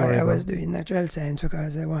 I was doing natural science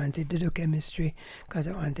because I wanted to do chemistry, because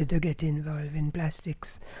I wanted to get involved in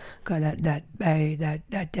plastics. Because by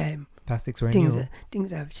that time, plastics were new.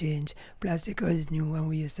 Things have changed. Plastic was new, and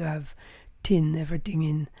we used to have tin, everything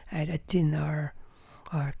in either tin or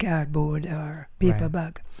cardboard or paper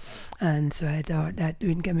bag. And so I thought that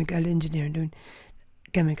doing chemical engineering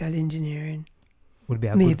would be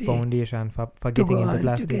a good foundation for getting into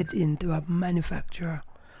plastics. To get into a manufacturer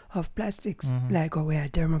of plastics, like how we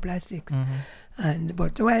had thermoplastics.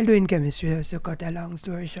 But while doing chemistry, just to cut a long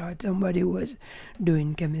story short, somebody who was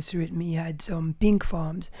doing chemistry with me had some pink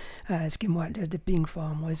forms. I asked him what the pink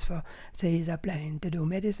form was for. So he's applying to do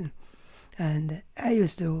medicine. And I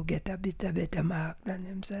used to get a better mark than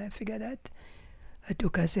him, so I figured that I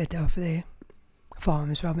took a set of the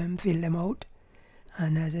forms from him, filled them out.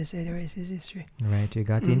 And as I said, the rest is history. Right, you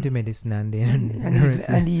got into medicine and then...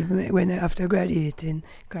 and even when after graduating,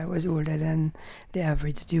 because I was older than the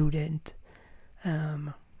average student,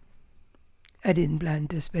 I didn't plan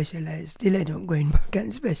to specialize. Still, I don't go in back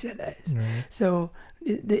and specialize. Right. So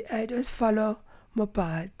I just follow my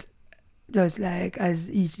path, just like as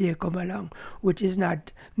each day come along, which is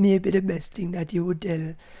not maybe the best thing that you would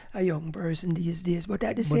tell a young person these days. But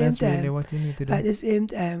at the same time, really what you need to do. At the same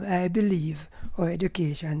time, I believe our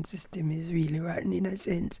education system is really rotten in a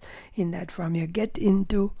sense, in that from you get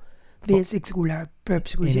into basic school or prep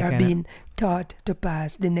school, Any you are kind of- being taught to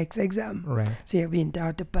pass the next exam. Right. So you're being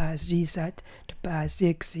taught to pass GSAT, to pass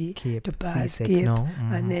CXC, Cape, to pass C6 Cape. now.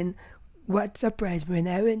 And then what surprised me when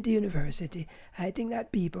I went to university, I think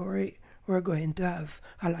that people were going to have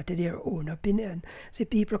a lot of their own opinion. So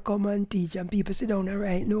people come and teach and people sit down and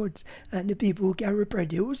write notes, and the people who can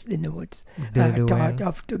reproduce the notes They'll are do thought well.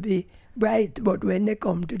 of to be bright, but when they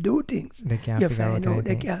come to do things, They can't you figure find out out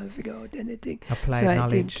they anything. can't figure out anything. Applied So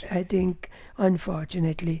knowledge. I think,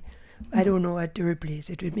 unfortunately, I don't know what to replace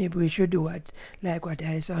it with. Maybe we should do what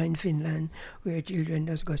I saw in Finland, where children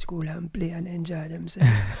just go to school and play and enjoy themselves.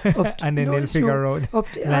 And then they'll figure out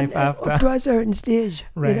life after. Up to a certain stage,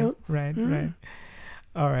 Right, you know. right, right.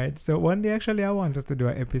 All right. So one day, actually, I want us to do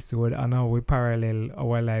an episode on how we parallel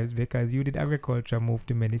our lives, because you did agriculture, moved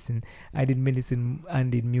to medicine. I did medicine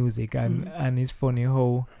and did music, and it's funny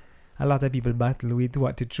how a lot of people battle with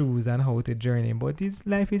what to choose and how to journey. But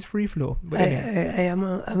life is free flow. But anyway.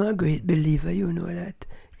 I'm a great believer, you know that,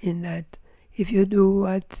 in that if you do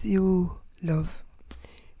what you love,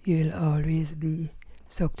 you'll always be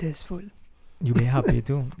successful. You'll be happy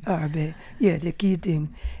too. The key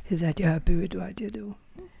thing is that you're happy with what you do.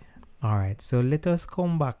 All right, so let us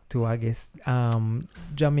come back to, I guess,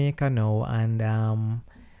 Jamaica now,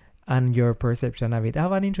 and your perception of it. I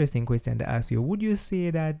have an interesting question to ask you. Would you say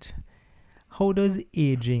that, how does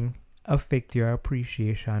aging affect your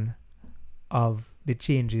appreciation of the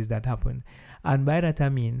changes that happen? And by that I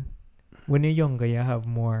mean, when you're younger, you have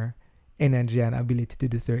more energy and ability to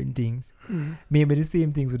do certain things. Maybe the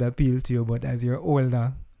same things would appeal to you, but as you're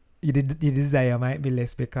older, your desire might be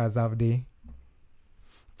less because of the...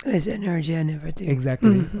 Less energy and everything.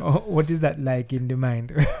 Exactly. What is that like in the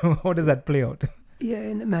mind? How does that play out? Yeah,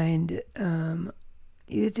 in the mind,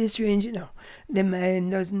 it is strange, you know. The mind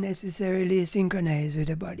doesn't necessarily synchronize with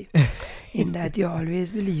the body. In that you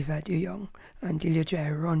always believe that you're young until you try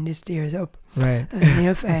to run the stairs up. Right. And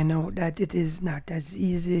you find out that it is not as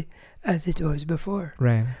easy as it was before.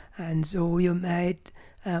 Right. And so you might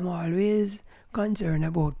always concerned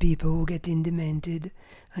about people who get demented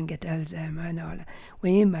and get Alzheimer and all that.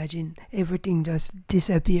 When you imagine everything just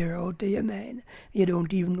disappear out of your mind, you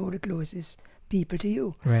don't even know the closest people to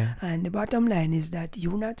you. Right. And the bottom line is that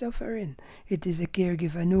you're not suffering. It is a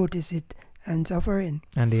caregiver notice it and suffering.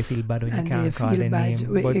 And they feel bad when you And can't they call feel their bad,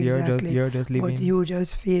 name. But exactly. you're just living But you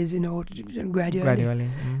just phasing out gradually.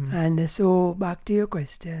 And so back to your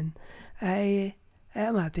question, I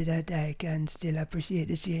am happy that I can still appreciate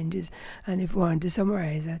the changes. And if we want to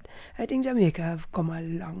summarize that, I think Jamaica have come a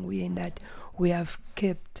long way in that we have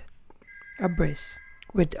kept abreast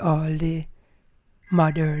with all the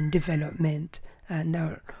modern development,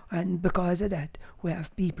 and because of that, we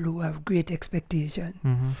have people who have great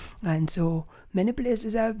expectation. And so many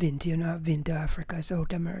places I've been to, I've been to Africa,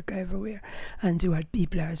 South America, everywhere, and so what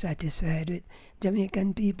people are satisfied with.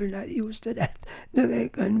 Jamaican people not used to that.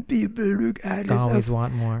 Jamaican people, regardless always of,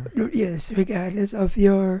 want more. Yes, regardless of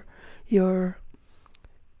your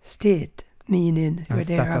state, meaning And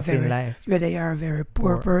status in life. whether you are a very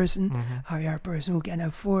poor person, Mm-hmm. or you're a person who can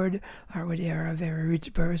afford, or whether you're a very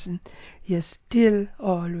rich person, you still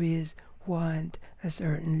always want a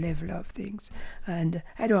certain level of things. And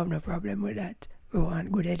I don't have no problem with that. We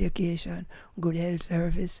want good education, good health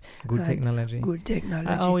service, Good technology. Good technology.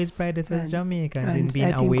 I always pride us as And- Jamaicans in and being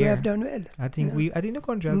I think aware. we have done well. I think Yeah. I think the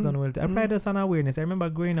country has done well. I pride us on awareness. I remember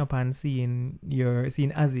growing up and seeing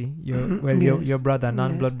Azzy, your brother,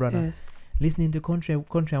 non-blood brother, Yes. listening to country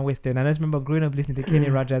and western. And I just remember growing up listening to Kenny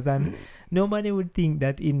Rogers, and nobody would think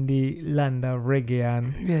that in the land of reggae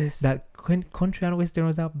and Yes. that country and western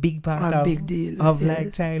was a big part A of big deal. of Yes.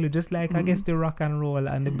 like childhood, just like I guess the rock and roll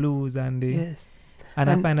and the blues and the Yes. and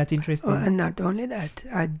I And- find that interesting. And not only that,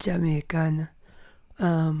 a Jamaican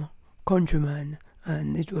countryman,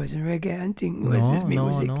 and it wasn't reggae and thing, it was his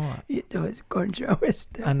music. No. It was country and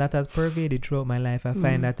western. And that has pervaded throughout my life. I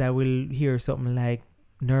find that I will hear something like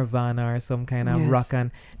Nirvana or some kind of Yes. rock,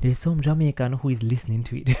 and there's some Jamaican who is listening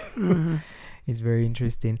to it. Mhm. It's very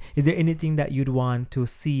interesting. Is there anything that you'd want to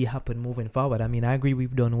see happen moving forward? I mean, I agree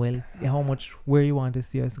we've done well. How much, where you want to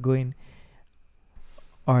see us going?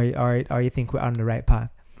 Or you think we're on the right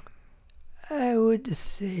path? I would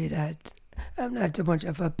say that I'm not so much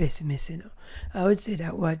of a pessimist, I would say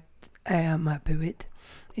that what I am happy with,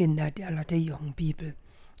 in that a lot of young people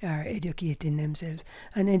are educating themselves.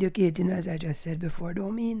 And educating, as I just said before,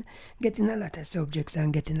 don't mean getting a lot of subjects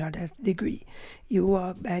and getting a lot of degree. You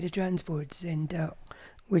walk by the transport center,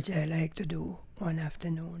 which I like to do one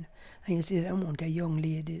afternoon, and you see the amount of young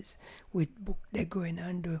ladies with book, they're going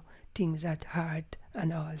and do things at heart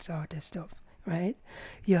and all sort of stuff. right?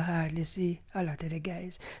 You hardly see a lot of the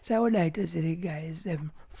guys. So I would like to see the guys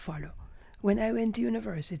follow. When I went to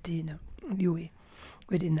university, UA,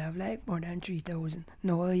 we didn't have like more than 3,000.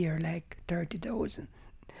 Now a year like 30,000.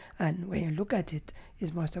 And when you look at it,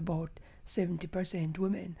 it's most about 70%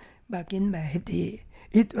 women. Back in my day,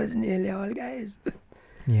 it was nearly all guys.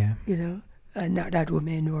 Yeah. And not that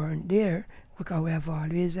women weren't there, because we have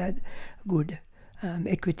always had good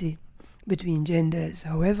equity between genders.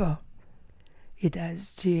 However, it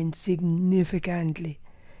has changed significantly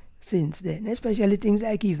since then, especially things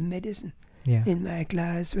like even medicine. Yeah. In my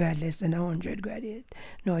class, we had less than 100 graduates.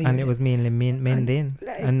 No, And it was mainly men then.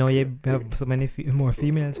 like, and now you have so many more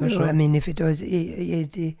females for sure. I mean, if it was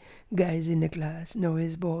 80 guys in the class, now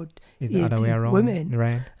it's about It's the other 80 way around. women.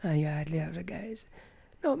 Right. And you hardly have the guys.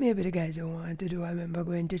 No, maybe the guys don't want to do. I remember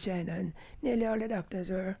going to China and nearly all the doctors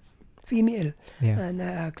were female. Yeah. And I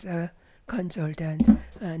asked a consultant,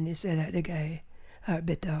 and he said that the guy are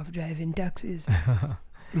better off driving taxis.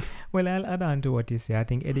 Well, I'll add on to what you say. I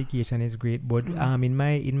think education is great, but in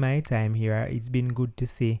my time here, it's been good to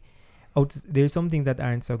see. There's some things that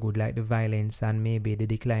aren't so good, like the violence and maybe the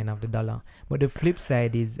decline of the dollar. But the flip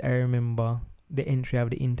side is, I remember the entry of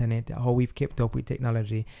the internet, how we've kept up with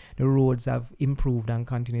technology. The roads have improved and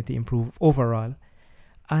continue to improve overall.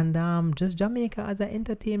 And just Jamaica as an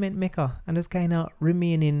entertainment mecca, and just kind of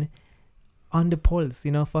remaining on the pulse,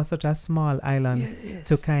 for such a small island, Yes.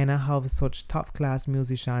 to kind of have such top class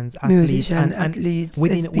musicians, athletes, athletes,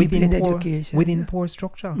 within poor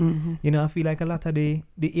structure. Mm-hmm. I feel like a lot of the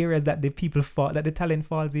areas that the people fall, that the talent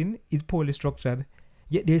falls in, is poorly structured,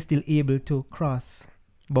 yet they're still able to cross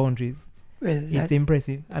boundaries. Well, It's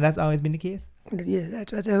impressive, and that's always been the case. Yeah,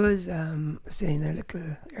 that's what I was saying a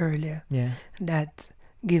little earlier. Yeah. That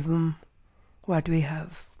given what we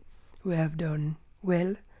have done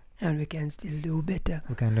well, and we can still do better.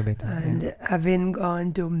 We can do better. And having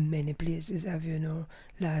gone to many places,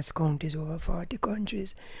 last count is over 40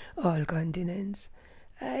 countries, all continents,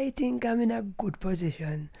 I think I'm in a good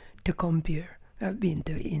position to compare. I've been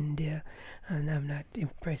to India, and I'm not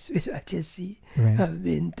impressed with what you see. Right. I've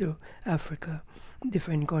been to Africa,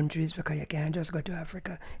 different countries, because you can't just go to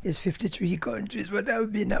Africa. It's 53 countries, but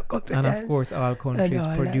I've been a couple And times. of course, all countries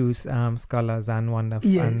all produce scholars and wonderful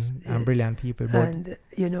and brilliant people. But And,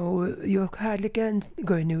 you hardly can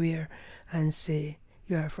go anywhere and say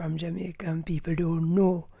you're from Jamaica, and people don't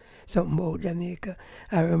know something about Jamaica.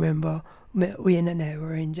 I remember Wayne and I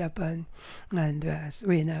were in Japan, and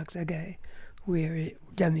Wayne asked a guy where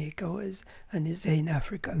Jamaica was, and he said in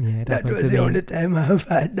Africa. Yeah, that was the only time I've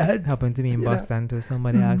had that. Happened to me in Boston too.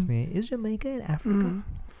 Somebody asked me, "Is Jamaica in Africa?"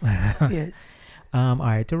 Yes. All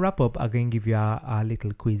right, to wrap up, I'm going to give you a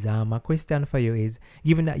little quiz. A question for you is,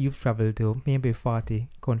 given that you've traveled to maybe 40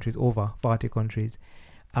 countries, over 40 countries,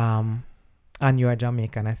 and you're a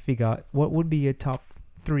Jamaican, I figure, what would be your top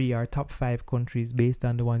 3 or top 5 countries based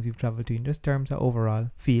on the ones you've traveled to in just terms of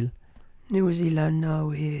overall feel? New Zealand,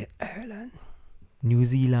 Norway, Ireland. New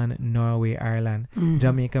Zealand, Norway, Ireland.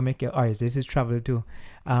 Jamaica make your... Alright, this is travel too.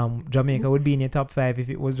 Jamaica would be in your top 5 if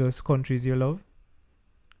it was just countries you love?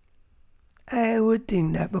 I would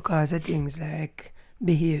think that because of things like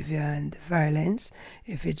behavior and violence,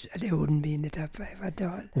 they wouldn't be in the top 5 at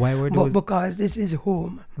all. Why were those... But because this is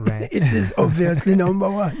home. Right. It is obviously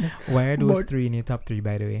number 1. Why are those 3 in your top 3,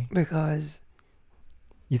 by the way? Because...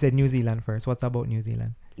 You said New Zealand first. What's about New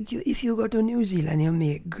Zealand? If you go to New Zealand, you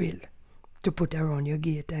make grill to put around your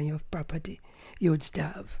gate and your property, you would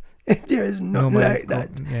starve. There is nothing like that,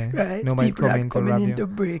 right? Nobody's People coming are coming rob in you. to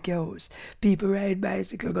break your house. People ride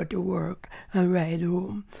bicycle, go to work, and ride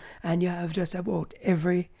home. And you have just about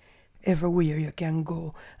everywhere you can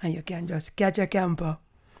go, and you can just catch a camper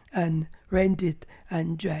and rent it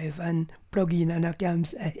and drive and plug in on a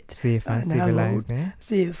campsite. Safe and civilized, eh?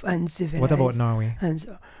 Safe and civilized. What about Norway? And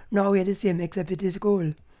so Norway the same, except it is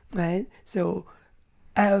cold, right? So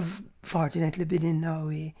I have fortunately been in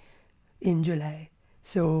Norway in July,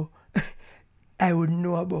 so I would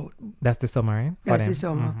know about. That's the summer, eh? That's the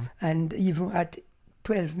summer, and even at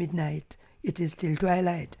 12 midnight, it is still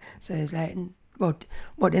twilight. So it's like, but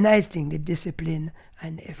the nice thing, the discipline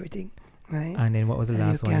and everything, right? And then what was the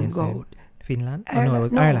last one you said? Finland? Ireland. Oh, no, it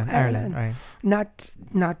was Ireland, right? Not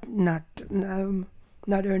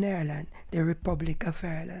Northern Ireland, the Republic of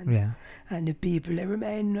Ireland. Yeah. And the people, they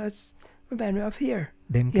remind me of here.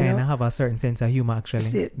 Them kind of have a certain sense of humor,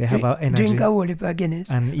 actually. They have an energy. Drink a whole heap of Guinness.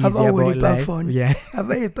 And easy have a whole about heap life. of fun. Yeah. Have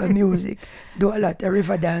a heap of music. Do a lot of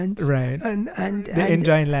river dance. Right. And They're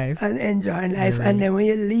enjoying life. And enjoying life. Right. And then when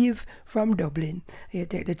you leave from Dublin, you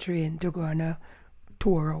take the train to go on a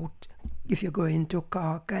tour out. If you go into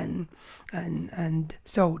Cork and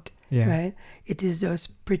South, Yeah. right? It is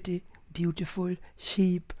just pretty, beautiful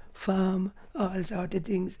sheep, farm, all sort of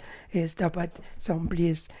things. You stop at some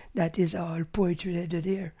place that is all poetry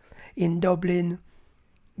there. In Dublin,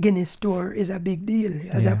 Guinness store is a big deal.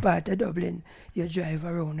 As a part of Dublin, you drive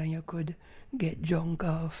around and you could get drunk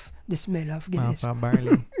off the smell of Guinness. Half a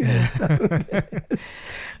barley. Yes.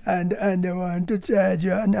 and they want to charge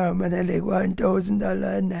you an arm and like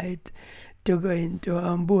 $1,000 a night to go into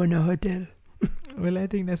Bona Hotel. Well, I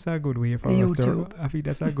think that's a good way for us to. I think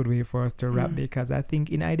that's a good way for us to wrap, because I think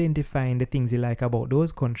in identifying the things you like about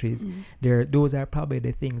those countries, those are probably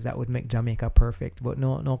the things that would make Jamaica perfect. But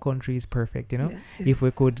no country is perfect, you know. Yeah, if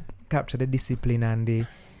we could capture the discipline and the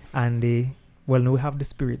well, no, we have the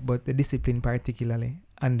spirit, but the discipline particularly,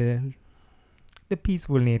 and the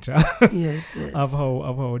peaceful nature yes. of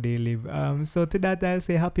how they live. So to that, I'll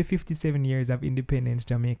say happy 57 years of independence,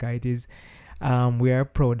 Jamaica. It is. We are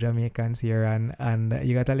proud Jamaicans here, and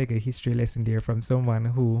you got a history lesson there from someone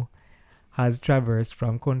who has traversed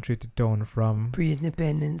from country to town, from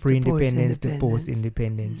pre-independence to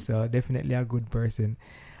post-independence. So definitely a good person.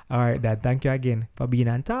 All right, Dad. Thank you again for being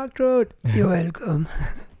on Talk Truth. You're welcome.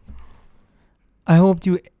 I hope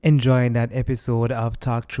you enjoyed that episode of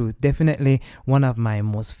Talk Truth. Definitely one of my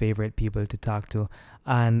most favorite people to talk to.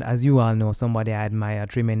 And as you all know, somebody I admire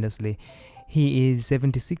tremendously. He is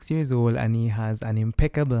 76 years old and he has an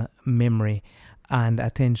impeccable memory and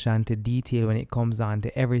attention to detail when it comes on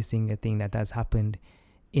to every single thing that has happened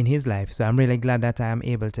in his life. So I'm really glad that I am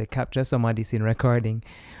able to capture some of this in recording,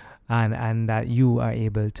 and that you are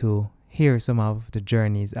able to hear some of the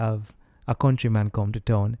journeys of a countryman come to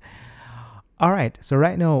town. All right, so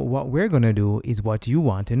right now what we're going to do is what you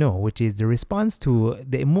want to know, which is the response to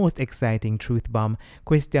the most exciting truth bomb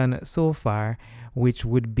question so far, which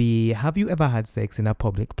would be, have you ever had sex in a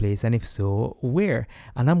public place? And if so, where?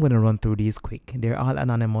 And I'm going to run through these quick. They're all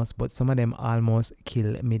anonymous, but some of them almost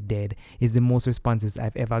kill me dead. It's the most responses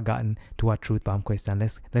I've ever gotten to a truth bomb question.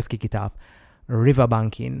 Let's kick it off.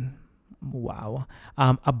 Riverbanking. Wow.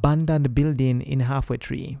 Abandoned building in halfway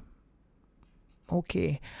tree.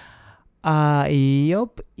 Okay.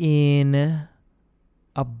 Yup, in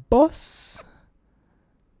a bus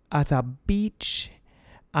at a beach,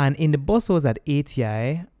 and in the bus was at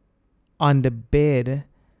ATI on the bed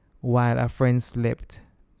while a friend slept,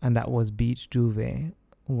 and that was beach duvet.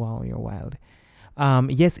 Wow, you're wild.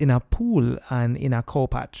 Yes, in a pool and in a cow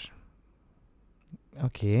patch.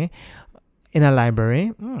 Okay. In a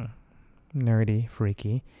library. Nerdy,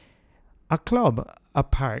 freaky. A club, a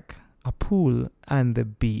park, a pool, and the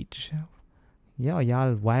beach. Yeah,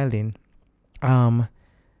 y'all wilding. All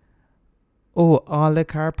the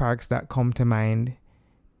car parks that come to mind.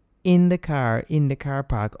 In the car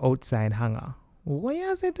park, outside hangar. What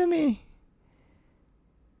you say to me?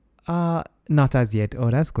 Not as yet.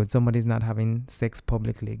 Oh, that's good. Somebody's not having sex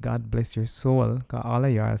publicly. God bless your soul. Got all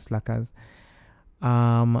of you are slackers.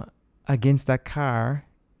 Against a car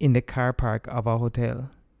in the car park of a hotel.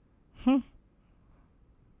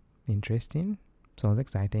 Interesting. Sounds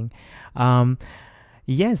exciting.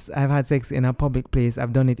 Yes, I've had sex in a public place.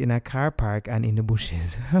 I've done it in a car park and in the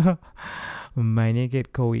bushes. Mine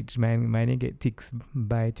get coach, mine get ticks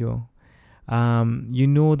bite you. You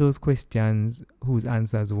know those questions whose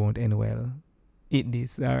answers won't end well. Eat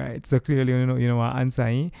this. All right. So clearly you know what answer,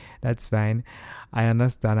 eh? That's fine. I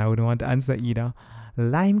understand. I wouldn't want to answer either.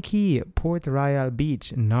 Lime Key, Port Royal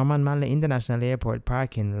Beach, Norman Manley International Airport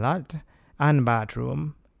parking lot and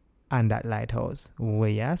bathroom. And that lighthouse. Where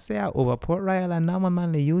you say over Port Royal and Norman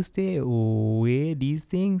Manley you stay? Where these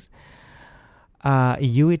things?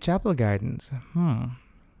 Hewitt Chapel Gardens.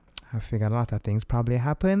 I figured a lot of things probably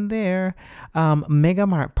happened there.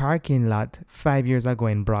 Megamart parking lot 5 years ago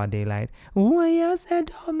in broad daylight. Where you say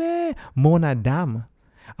to me? Mona Dam.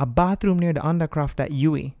 A bathroom near the Undercroft at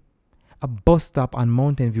Huey. A bus stop on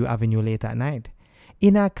Mountain View Avenue late at night.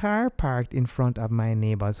 In a car parked in front of my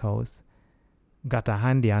neighbor's house. Got a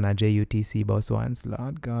handy on a JUTC bus once,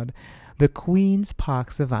 Lord God. The Queen's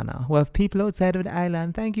Park Savannah. We have people outside of the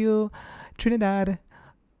island. Thank you, Trinidad.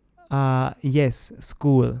 Yes,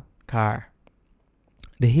 school, car.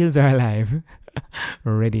 The hills are alive.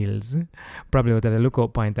 Red Hills. Probably out at the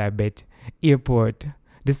lookout point, I bet. Airport.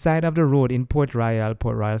 The side of the road in Port Royal.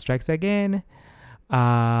 Port Royal strikes again.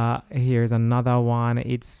 Here's another one.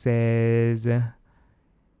 It says...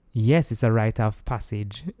 Yes, it's a rite of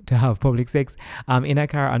passage to have public sex. In a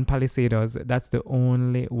car on Palisados. That's the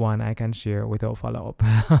only one I can share without follow-up.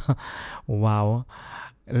 Wow.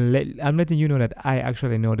 I'm letting you know that I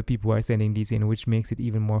actually know the people who are sending these in, which makes it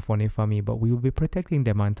even more funny for me. But we will be protecting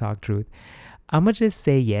them on Talk Truth. I'm going to just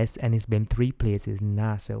say yes, and it's been 3 places.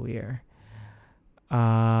 Nah, so weird.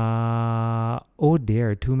 Oh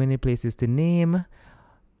dear, too many places to name.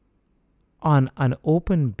 On an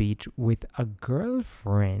open beach with a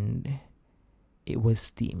girlfriend. It was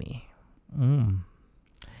steamy.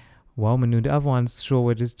 Wow, we knew have one show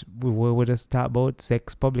we just talk about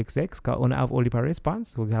sex, public sex. Cause we have only a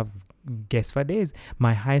response. We have guests for days.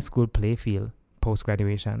 My high school playfield post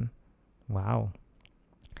graduation. Wow.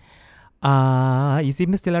 You see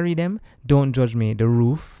me still read them? Don't judge me. The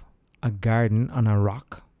roof, a garden on a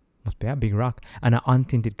rock. Must be a big rock. And an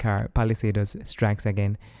untinted car. Palisados strikes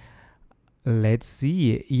again. Let's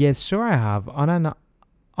see. Yes, sure I have. On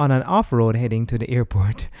an off-road heading to the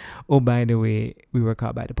airport. Oh, by the way, we were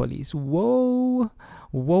caught by the police. Whoa.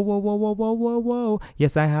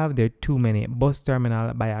 Yes, I have. There are too many. Bus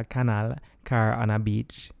terminal by a canal. Car on a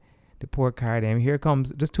beach. The poor car them. Here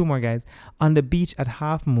comes just two more guys. On the beach at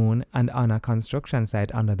half moon and on a construction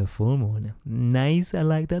site under the full moon. Nice. I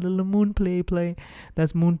like that little moon play.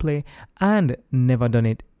 That's moon play. And never done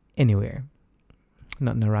it anywhere.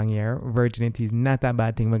 Not in the wrong year. Virginity is not a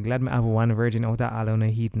bad thing. We're glad I have one virgin out of all on the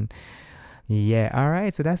heating. Yeah, all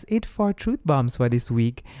right. So that's it for Truth Bombs for this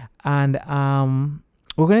week. And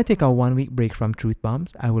we're going to take a 1 week break from Truth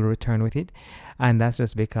Bombs. I will return with it. And that's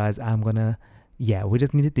just because I'm going to, we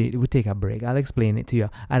just need to take a break. I'll explain it to you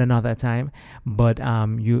at another time. But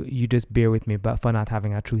you just bear with me for not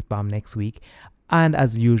having a Truth Bomb next week. And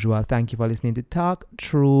as usual, thank you for listening to Talk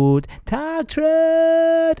Truth. Talk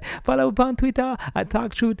Truth! Follow up on Twitter at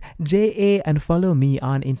Talk Truth JA and follow me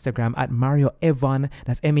on Instagram at Mario Evon.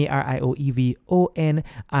 That's MarioEvon.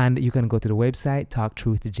 And you can go to the website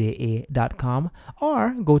talktruthja.com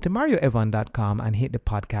or go to marioevon.com and hit the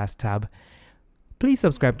podcast tab. Please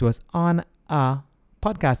subscribe to us on a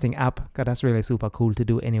podcasting app because that's really super cool to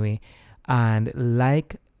do anyway. And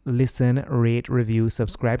listen, rate, review,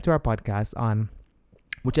 subscribe to our podcast on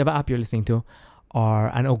whichever app you're listening to,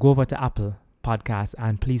 or go over to Apple Podcasts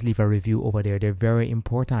and please leave a review over there. They're very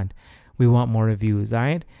important. We want more reviews, all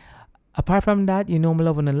right? Apart from that, me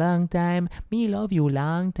love in a long time. Me love you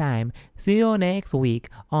long time. See you next week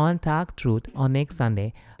on Talk Truth on next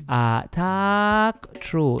Sunday. Talk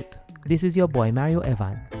Truth. This is your boy Mario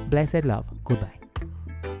Evan. Blessed love. Goodbye.